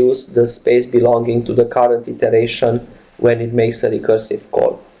will reuse the space belonging to the current iteration when it makes a recursive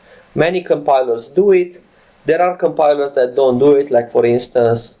call. Many compilers do it. There are compilers that don't do it, like for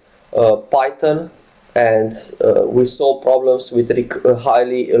instance Python, and we saw problems with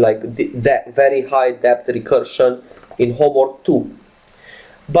very high depth recursion in homework 2.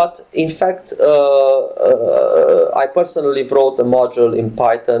 But in fact, I personally wrote a module in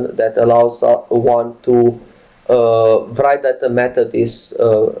Python that allows one to write that the method is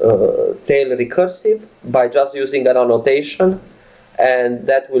tail recursive by just using an annotation, and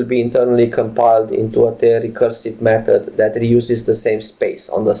that will be internally compiled into a tail recursive method that reuses the same space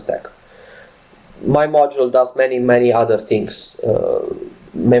on the stack. My module does many other things.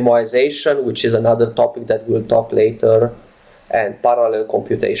 Memoization, which is another topic that we'll talk later, and parallel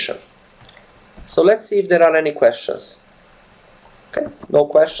computation. So let's see if there are any questions. Okay, no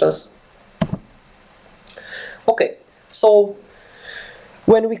questions. Okay, so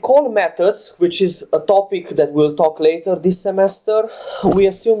when we call methods, which is a topic that we'll talk later this semester, we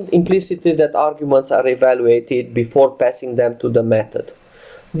assume implicitly that arguments are evaluated before passing them to the method.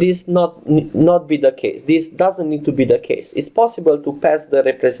 This not be the case. This doesn't need to be the case. It's possible to pass the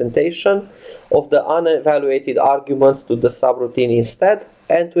representation of the unevaluated arguments to the subroutine instead,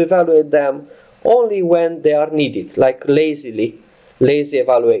 and to evaluate them only when they are needed, like lazy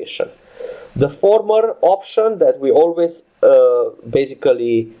evaluation. The former option, that we always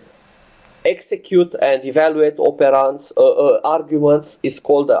basically execute and evaluate operands, arguments, is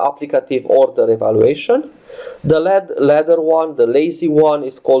called the applicative order evaluation. The latter one, the lazy one,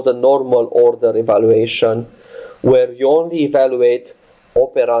 is called the normal order evaluation, where you only evaluate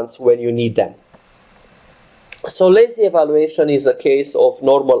operands when you need them. So lazy evaluation is a case of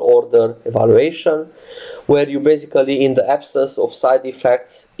normal order evaluation, where you basically, in the absence of side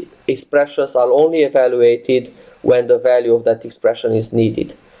effects, expressions are only evaluated when the value of that expression is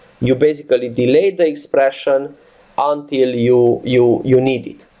needed. You basically delay the expression until you need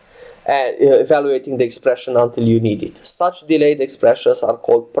it. Evaluating the expression until you need it. Such delayed expressions are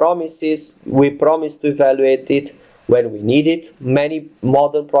called promises. We promise to evaluate it when we need it. Many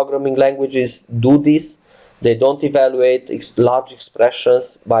modern programming languages do this. They don't evaluate large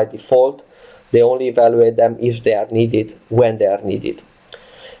expressions by default. They only evaluate them if they are needed, when they are needed.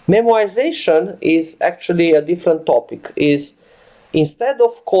 Memoization is actually a different topic. Instead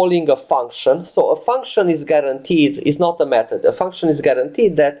of calling a function, so a function is guaranteed, is not a method. A function is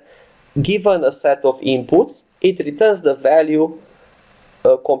guaranteed that given a set of inputs, it returns the value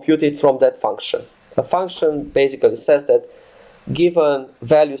computed from that function. A function basically says that given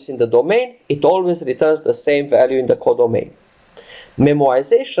values in the domain, it always returns the same value in the codomain.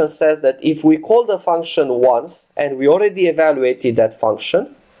 Memoization says that if we call the function once and we already evaluated that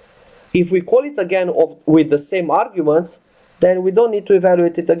function, if we call it again with the same arguments, then we don't need to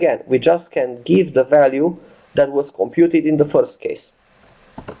evaluate it again. We just can give the value that was computed in the first case.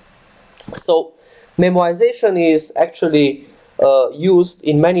 So memoization is actually used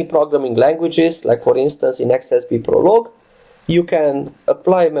in many programming languages, like for instance in XSB Prolog. You can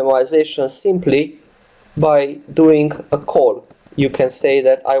apply memoization simply by doing a call. You can say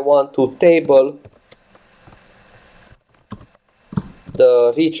that I want to table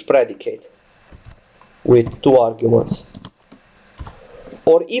the reach predicate with 2 arguments.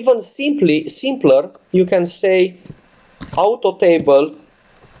 Or even simpler, you can say auto table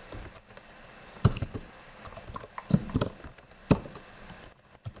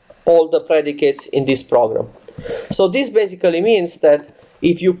all the predicates in this program. So this basically means that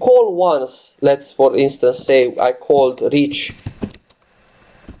if you call once, let's for instance say I called reach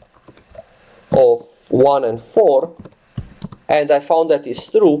of 1 and 4, and I found that is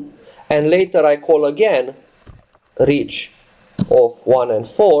true, and later I call again reach of 1 and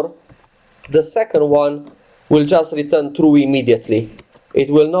 4, the second one will just return true immediately. It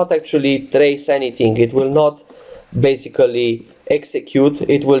will not actually trace anything. It will not basically execute.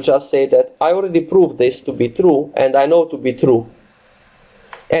 It will just say that I already proved this to be true and I know to be true.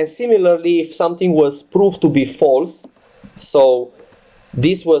 And similarly, if something was proved to be false, so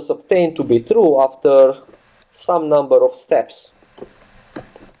this was obtained to be true after some number of steps.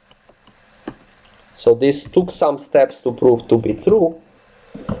 So this took some steps to prove to be true,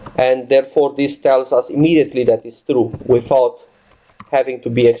 and therefore this tells us immediately that it's true without having to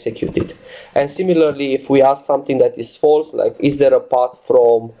be executed. And similarly, if we ask something that is false, like is there a path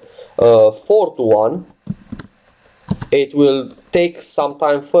from 4 to 1, it will take some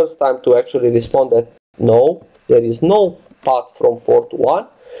time, first time, to actually respond that no, there is no path from 4 to 1.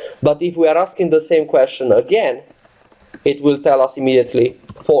 But if we are asking the same question again, it will tell us immediately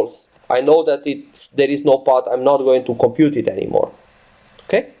false. I know that there is no path, I'm not going to compute it anymore.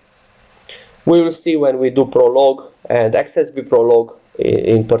 Okay? We will see when we do Prolog and XSB Prolog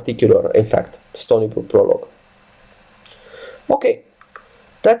in particular, in fact, Stony Brook Prolog. Okay,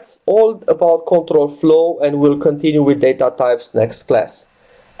 that's all about control flow, and we'll continue with data types next class.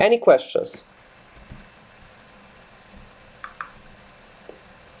 Any questions?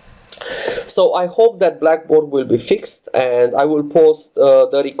 So I hope that Blackboard will be fixed, and I will post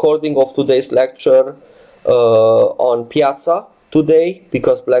the recording of today's lecture on Piazza today,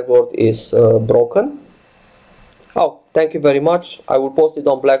 because Blackboard is broken. Oh, thank you very much. I will post it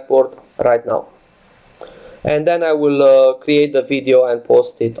on Blackboard right now. And then I will create the video and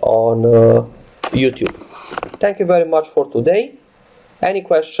post it on YouTube. Thank you very much for today. Any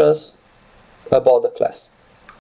questions about the class?